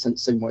an innocent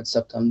sigmoid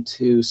septum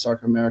to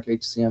sarcomeric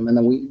HCM. And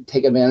then we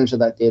take advantage of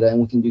that data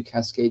and we can do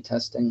cascade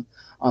testing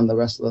on the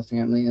rest of the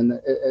family. And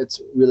it's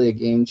really a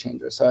game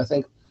changer. So I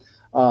think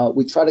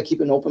we try to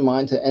keep an open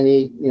mind to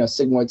any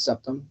sigmoid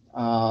septum,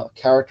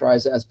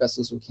 characterize it as best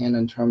as we can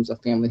in terms of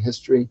family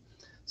history,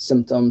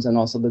 symptoms, and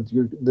also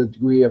the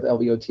degree of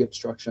LVOT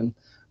obstruction.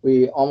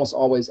 We almost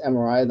always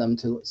MRI them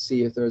to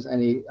see if there's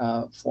any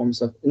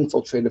forms of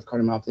infiltrative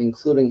cardiomyopathy,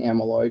 including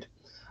amyloid.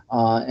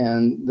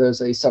 And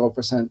there's a several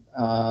percent,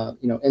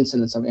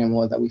 incidence of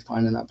amyloid that we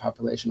find in that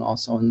population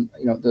also. And,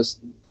 there's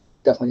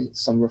definitely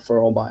some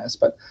referral bias.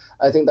 But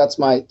I think that's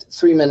my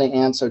 3-minute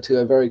answer to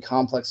a very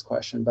complex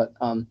question. But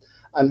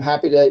I'm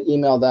happy to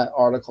email that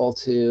article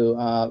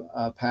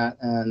to Pat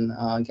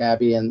and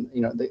Gabby, and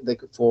they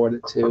could forward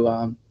it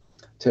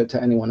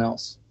to anyone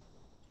else.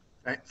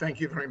 Thank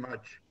you very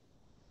much.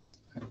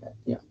 Okay.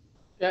 Yeah.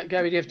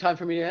 Gabby, do you have time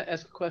for me to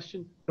ask a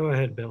question? Go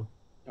ahead, Bill.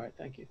 All right,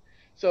 thank you.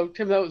 So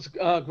Tim, that was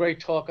a great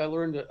talk. I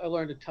learned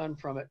a ton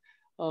from it.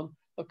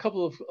 A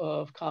couple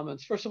of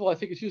comments. First of all, I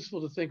think it's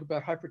useful to think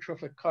about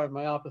hypertrophic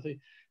cardiomyopathy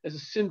as a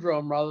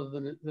syndrome rather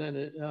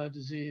than a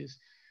disease.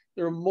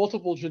 There are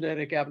multiple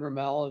genetic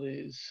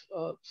abnormalities,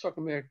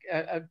 sarcomeric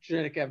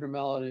genetic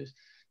abnormalities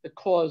that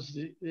cause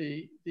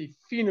the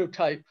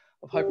phenotype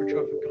of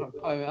hypertrophic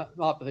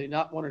cardiomyopathy,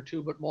 not one or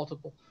two, but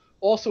multiple.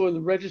 Also in the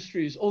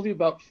registries, only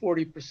about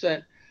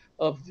 40%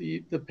 of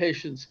the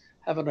patients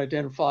have an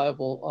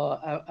identifiable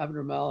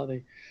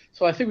abnormality.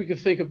 So I think we can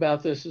think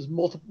about this as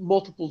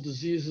multiple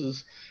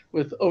diseases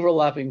with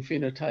overlapping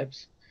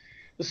phenotypes.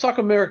 The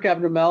sarcomeric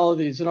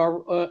abnormalities in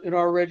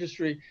our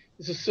registry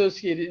is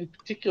associated in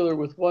particular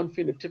with one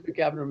phenotypic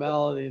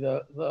abnormality,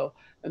 though,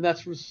 and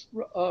that's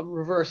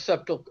reverse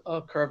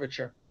septal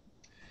curvature.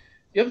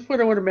 The other point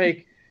I want to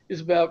make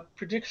is about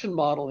prediction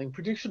modeling.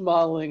 Prediction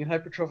modeling in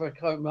hypertrophic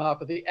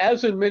cardiomyopathy,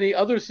 as in many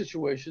other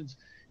situations,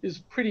 is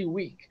pretty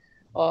weak.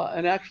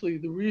 And actually,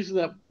 the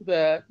reason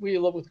that we,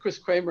 along with Chris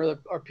Kramer,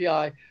 our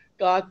PI,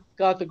 got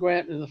the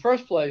grant in the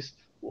first place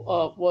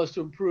was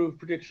to improve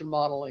prediction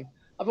modeling.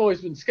 I've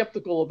always been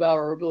skeptical about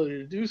our ability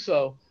to do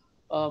so,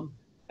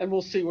 and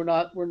we'll see. We're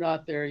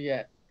not there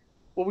yet.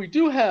 What we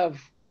do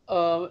have,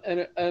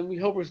 and we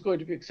hope it's going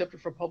to be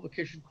accepted for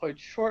publication quite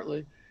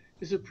shortly,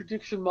 is a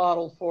prediction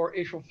model for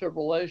atrial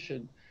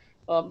fibrillation.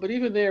 But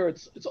even there,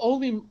 it's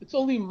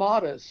only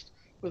modest,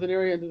 with an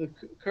area under the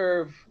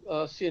curve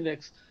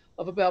CNX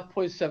of about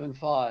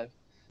 0.75.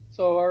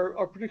 So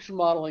our prediction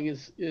modeling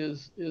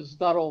is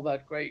not all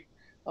that great,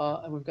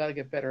 and we've got to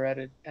get better at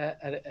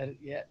it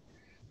yet.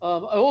 I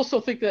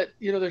also think that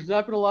there's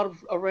not been a lot of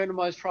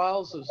randomized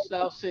trials. There's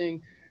now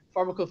seeing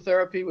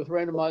pharmacotherapy with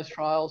randomized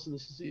trials in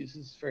this disease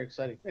is very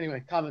exciting.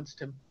 Anyway, comments,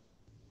 Tim.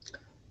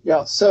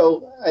 Yeah,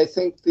 so I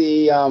think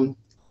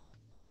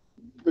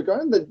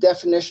regarding the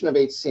definition of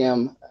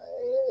HCM,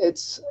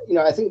 it's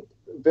I think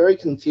very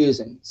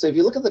confusing. So if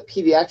you look at the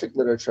pediatric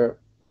literature,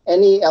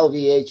 any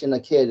LVH in a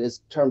kid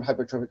is termed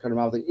hypertrophic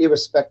cardiomyopathy,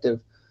 irrespective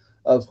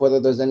of whether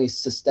there's any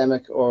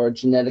systemic or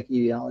genetic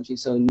etiology.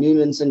 So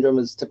Noonan syndrome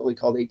is typically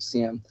called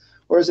HCM.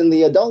 Whereas in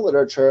the adult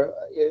literature,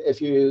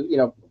 if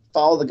you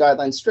follow the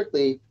guidelines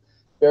strictly,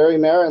 Barry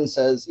Marin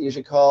says you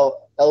should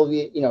call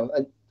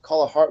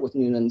call a heart with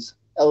Noonan's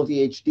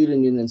LVH due to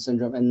Noonan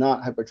syndrome and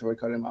not hypertrophic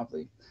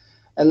cardiomyopathy.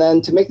 And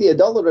then to make the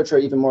adult literature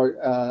even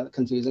more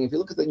confusing, if you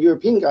look at the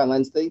European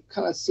guidelines, they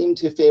kind of seem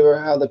to favor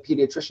how the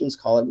pediatricians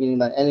call it, meaning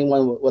that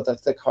anyone with a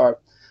thick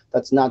heart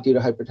that's not due to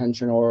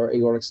hypertension or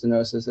aortic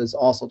stenosis is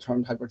also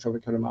termed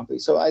hypertrophic cardiomyopathy.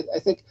 So I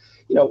think,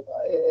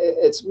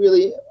 it's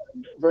really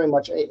very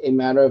much a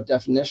matter of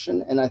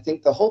definition. And I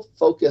think the whole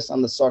focus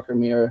on the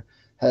sarcomere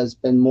has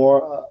been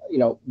more,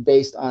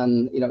 based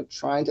on,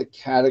 trying to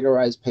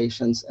categorize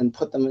patients and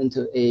put them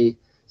into a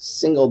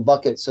single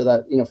bucket so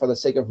that, for the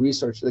sake of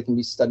research, they can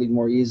be studied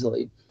more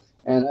easily.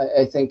 And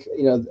I think,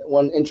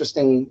 one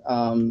interesting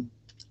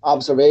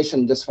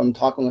observation just from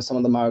talking with some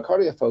of the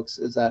myocardia folks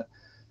is that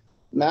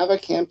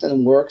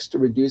mavacamten works to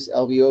reduce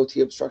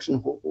LVOT obstruction,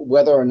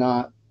 whether or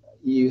not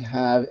you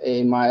have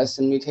a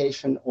myosin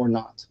mutation or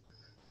not.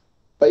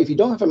 But if you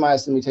don't have a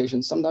myosin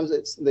mutation,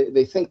 sometimes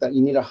they think that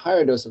you need a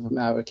higher dose of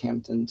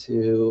mavacamten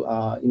to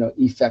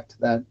effect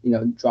that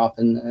drop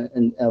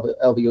in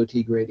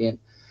LVOT gradient.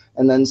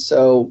 And then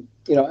so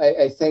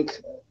I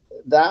think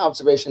that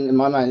observation in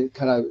my mind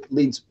kind of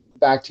leads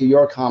back to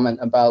your comment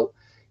about,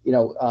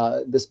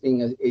 this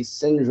being a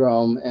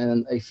syndrome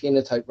and a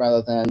phenotype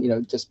rather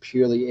than, just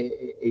purely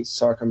a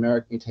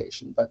sarcomeric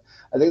mutation. But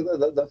I think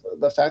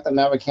the fact that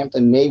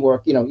mavacamten may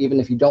work, even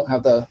if you don't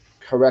have the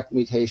correct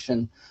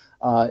mutation,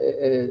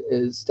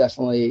 is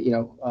definitely,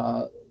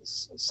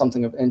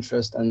 something of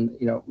interest. And,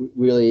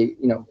 really,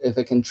 if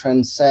it can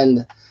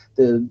transcend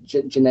the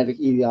genetic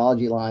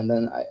etiology line,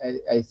 then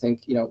I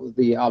think,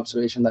 the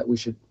observation that we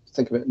should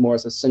think of it more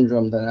as a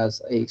syndrome than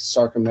as a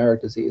sarcomeric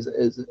disease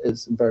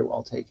is very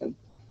well taken.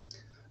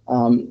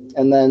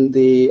 And then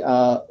the,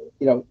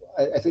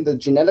 I think the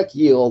genetic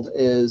yield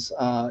is,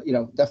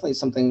 definitely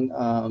something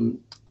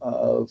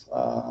of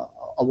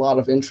a lot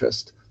of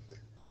interest.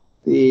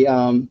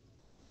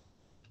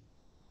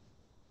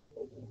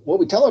 What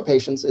we tell our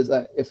patients is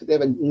that if they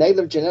have a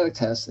negative genetic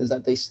test, is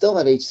that they still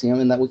have HCM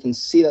and that we can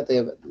see that they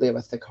have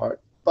a thick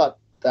heart, but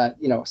that,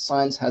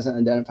 science hasn't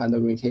identified the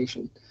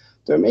mutation.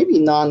 There may be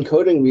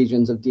non-coding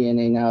regions of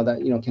DNA now that,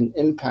 can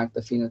impact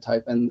the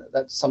phenotype. And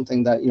that's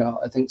something that,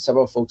 I think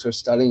several folks are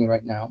studying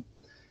right now.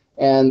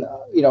 And,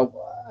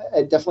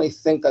 I definitely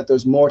think that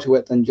there's more to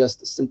it than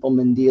just simple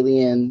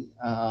Mendelian,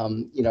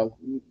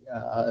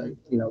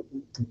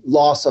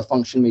 loss of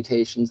function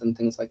mutations and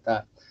things like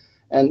that.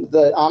 And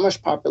the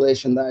Amish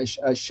population that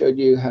I showed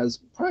you has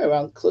probably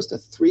around close to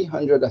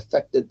 300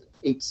 affected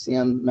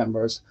HCM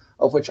members,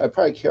 of which I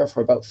probably care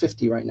for about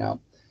 50 right now.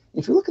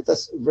 If you look at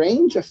this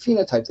range of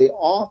phenotype, they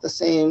all have the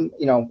same,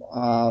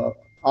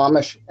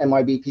 Amish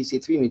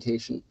MYBPC3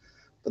 mutation,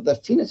 but the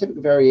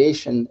phenotypic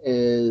variation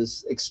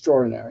is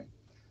extraordinary.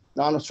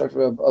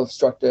 Non-obstructive,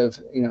 obstructive,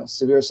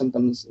 severe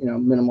symptoms,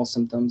 minimal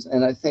symptoms.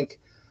 And I think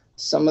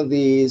some of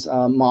these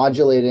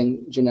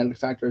modulating genetic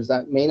factors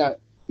that may not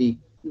be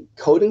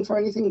coding for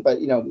anything, but,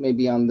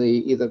 maybe on the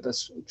either the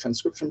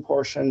transcription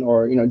portion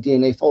or,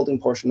 DNA folding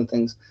portion of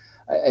things,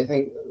 I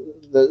think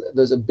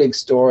there's a big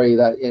story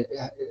that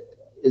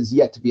is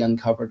yet to be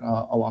uncovered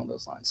along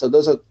those lines. So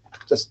those are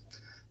just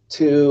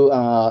two,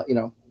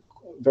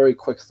 very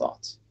quick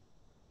thoughts.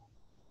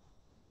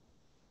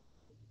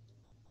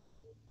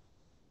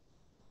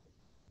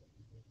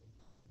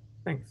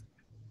 Thanks.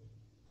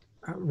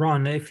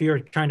 Ron, if you're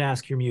trying to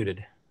ask, you're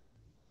muted.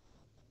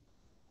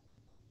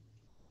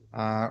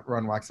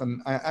 Ron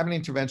Waxon. I'm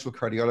an interventional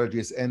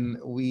cardiologist, and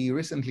we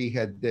recently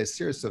had a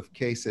series of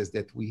cases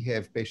that we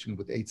have patients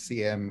with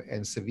HCM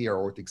and severe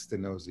aortic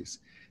stenosis.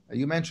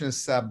 You mentioned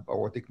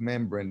subaortic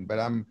membrane, but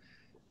I'm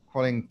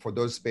calling for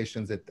those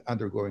patients that are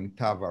undergoing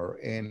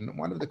TAVR. And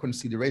one of the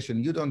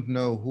considerations, you don't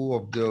know who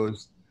of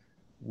those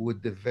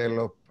would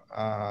develop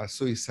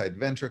suicide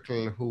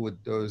ventricle, who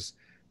would those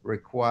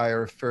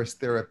require first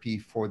therapy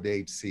for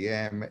the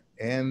HCM,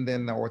 and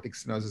then aortic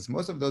stenosis.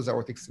 Most of those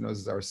aortic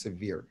stenosis are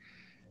severe.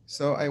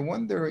 So I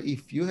wonder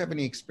if you have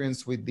any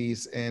experience with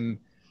these, and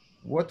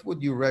what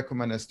would you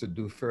recommend us to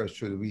do first?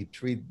 Should we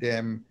treat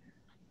them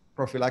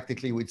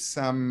prophylactically with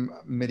some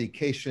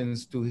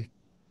medications to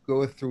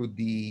go through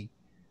the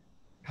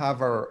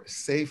TAVR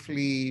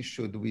safely?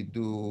 Should we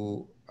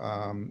do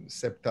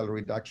septal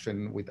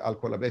reduction with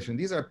alcohol ablation?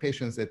 These are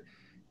patients that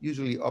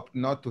usually opt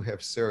not to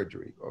have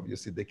surgery.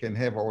 Obviously, they can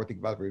have aortic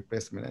valve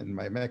replacement and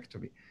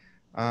myectomy.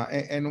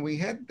 And we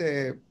had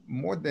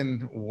more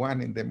than one,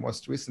 in the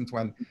most recent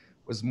one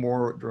was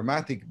more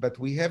dramatic, but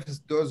we have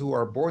those who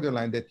are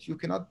borderline that you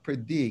cannot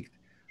predict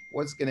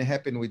what's going to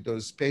happen with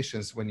those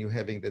patients when you're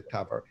having the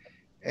TAVR.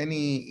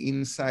 Any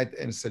insight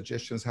and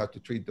suggestions how to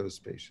treat those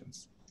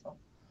patients?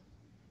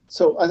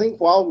 So I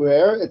think while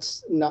rare,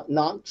 it's not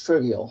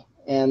trivial.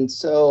 And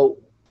so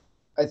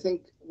I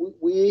think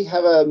we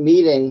have a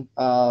meeting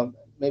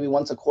maybe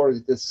once a quarter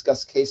to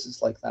discuss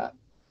cases like that.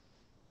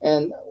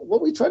 And what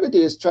we try to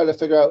do is try to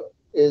figure out,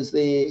 is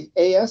the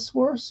AS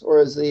worse,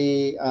 or is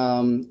the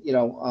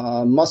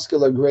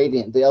muscular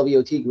gradient, the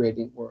LVOT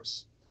gradient,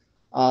 worse?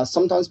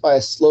 Sometimes by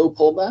a slow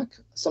pullback,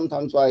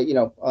 sometimes by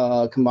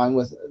combined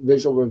with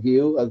visual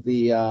review of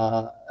the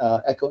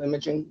echo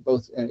imaging,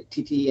 both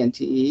TT and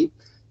TE.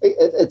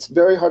 It's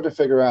very hard to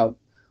figure out.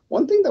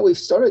 One thing that we've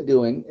started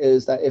doing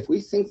is that if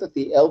we think that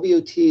the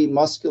LVOT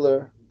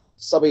muscular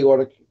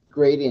subaortic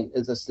gradient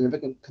is a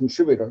significant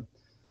contributor,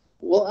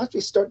 we'll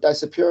actually start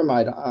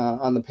disopyramide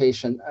on the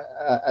patient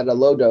at a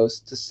low dose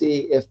to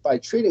see if by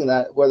treating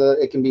that, whether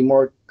it can be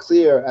more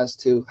clear as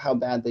to how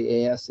bad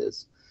the AS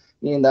is.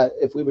 Meaning that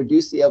if we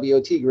reduce the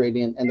LVOT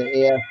gradient and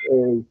the AS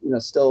is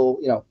still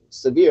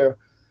severe,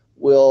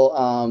 we'll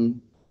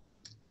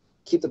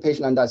keep the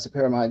patient on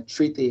disopyramide,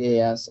 treat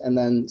the AS, and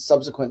then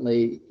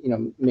subsequently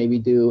maybe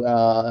do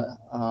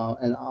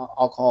an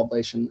alcohol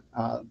ablation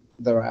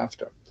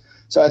thereafter.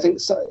 So I think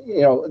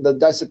the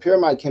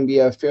disopyramide can be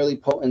a fairly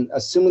potent,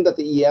 assuming that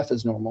the EF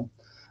is normal,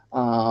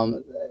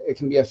 it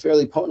can be a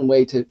fairly potent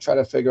way to try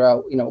to figure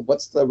out,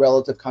 what's the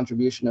relative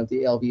contribution of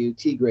the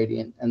LVOT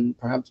gradient, and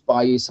perhaps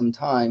buy you some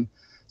time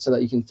so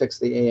that you can fix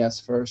the AS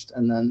first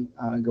and then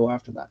go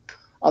after that.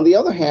 On the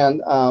other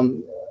hand,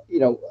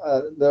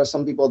 there are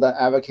some people that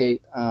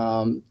advocate,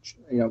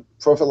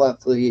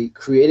 prophylactically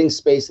creating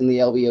space in the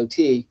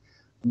LVOT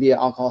via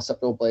alcohol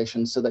septal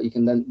ablation so that you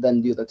can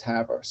then do the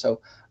TAVR. So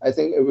I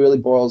think it really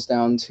boils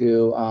down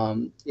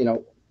to,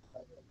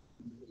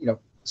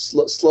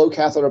 slow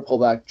catheter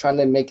pullback, trying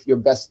to make your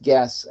best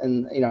guess.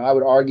 And, I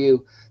would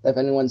argue that if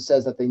anyone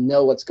says that they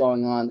know what's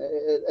going on,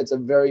 it's a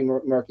very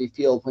murky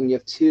field when you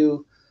have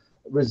two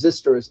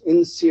resistors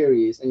in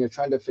series and you're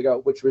trying to figure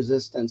out which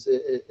resistance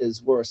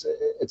is worse.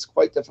 It's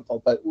quite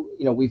difficult, but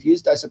we've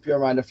used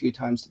disopyramide a few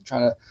times to try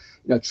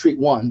to treat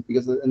one,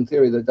 because in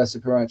theory the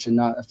disopyramide should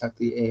not affect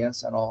the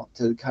AS at all,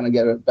 to kind of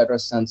get a better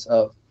sense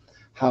of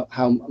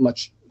how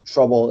much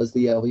trouble is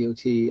the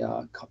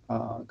LVOT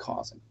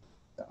causing.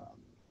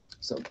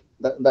 So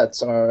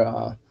that's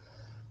our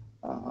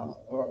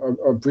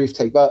brief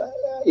take. But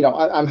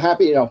I'm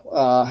happy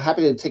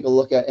happy to take a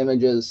look at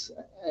images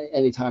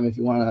anytime if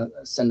you want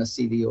to send a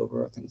CD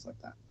over or things like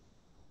that.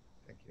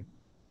 Thank you.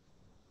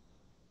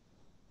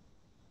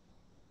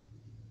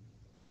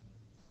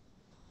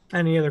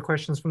 Any other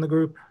questions from the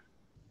group?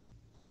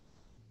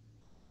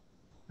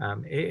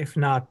 If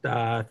not,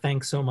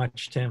 thanks so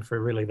much, Tim, for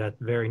really that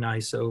very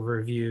nice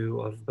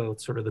overview of both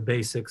sort of the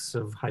basics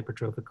of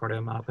hypertrophic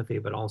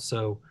cardiomyopathy, but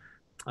also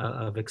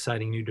of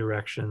exciting new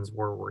directions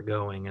where we're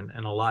going, and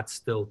a lot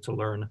still to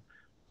learn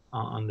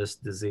on this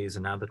disease.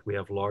 And now that we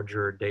have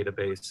larger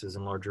databases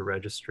and larger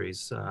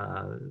registries,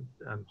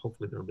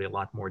 hopefully there'll be a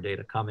lot more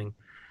data coming.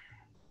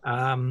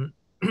 And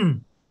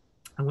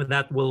with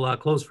that, we'll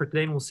close for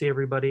today, and we'll see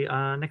everybody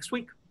next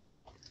week.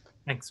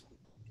 Thanks.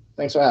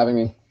 Thanks for having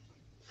me.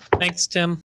 Thanks, Tim.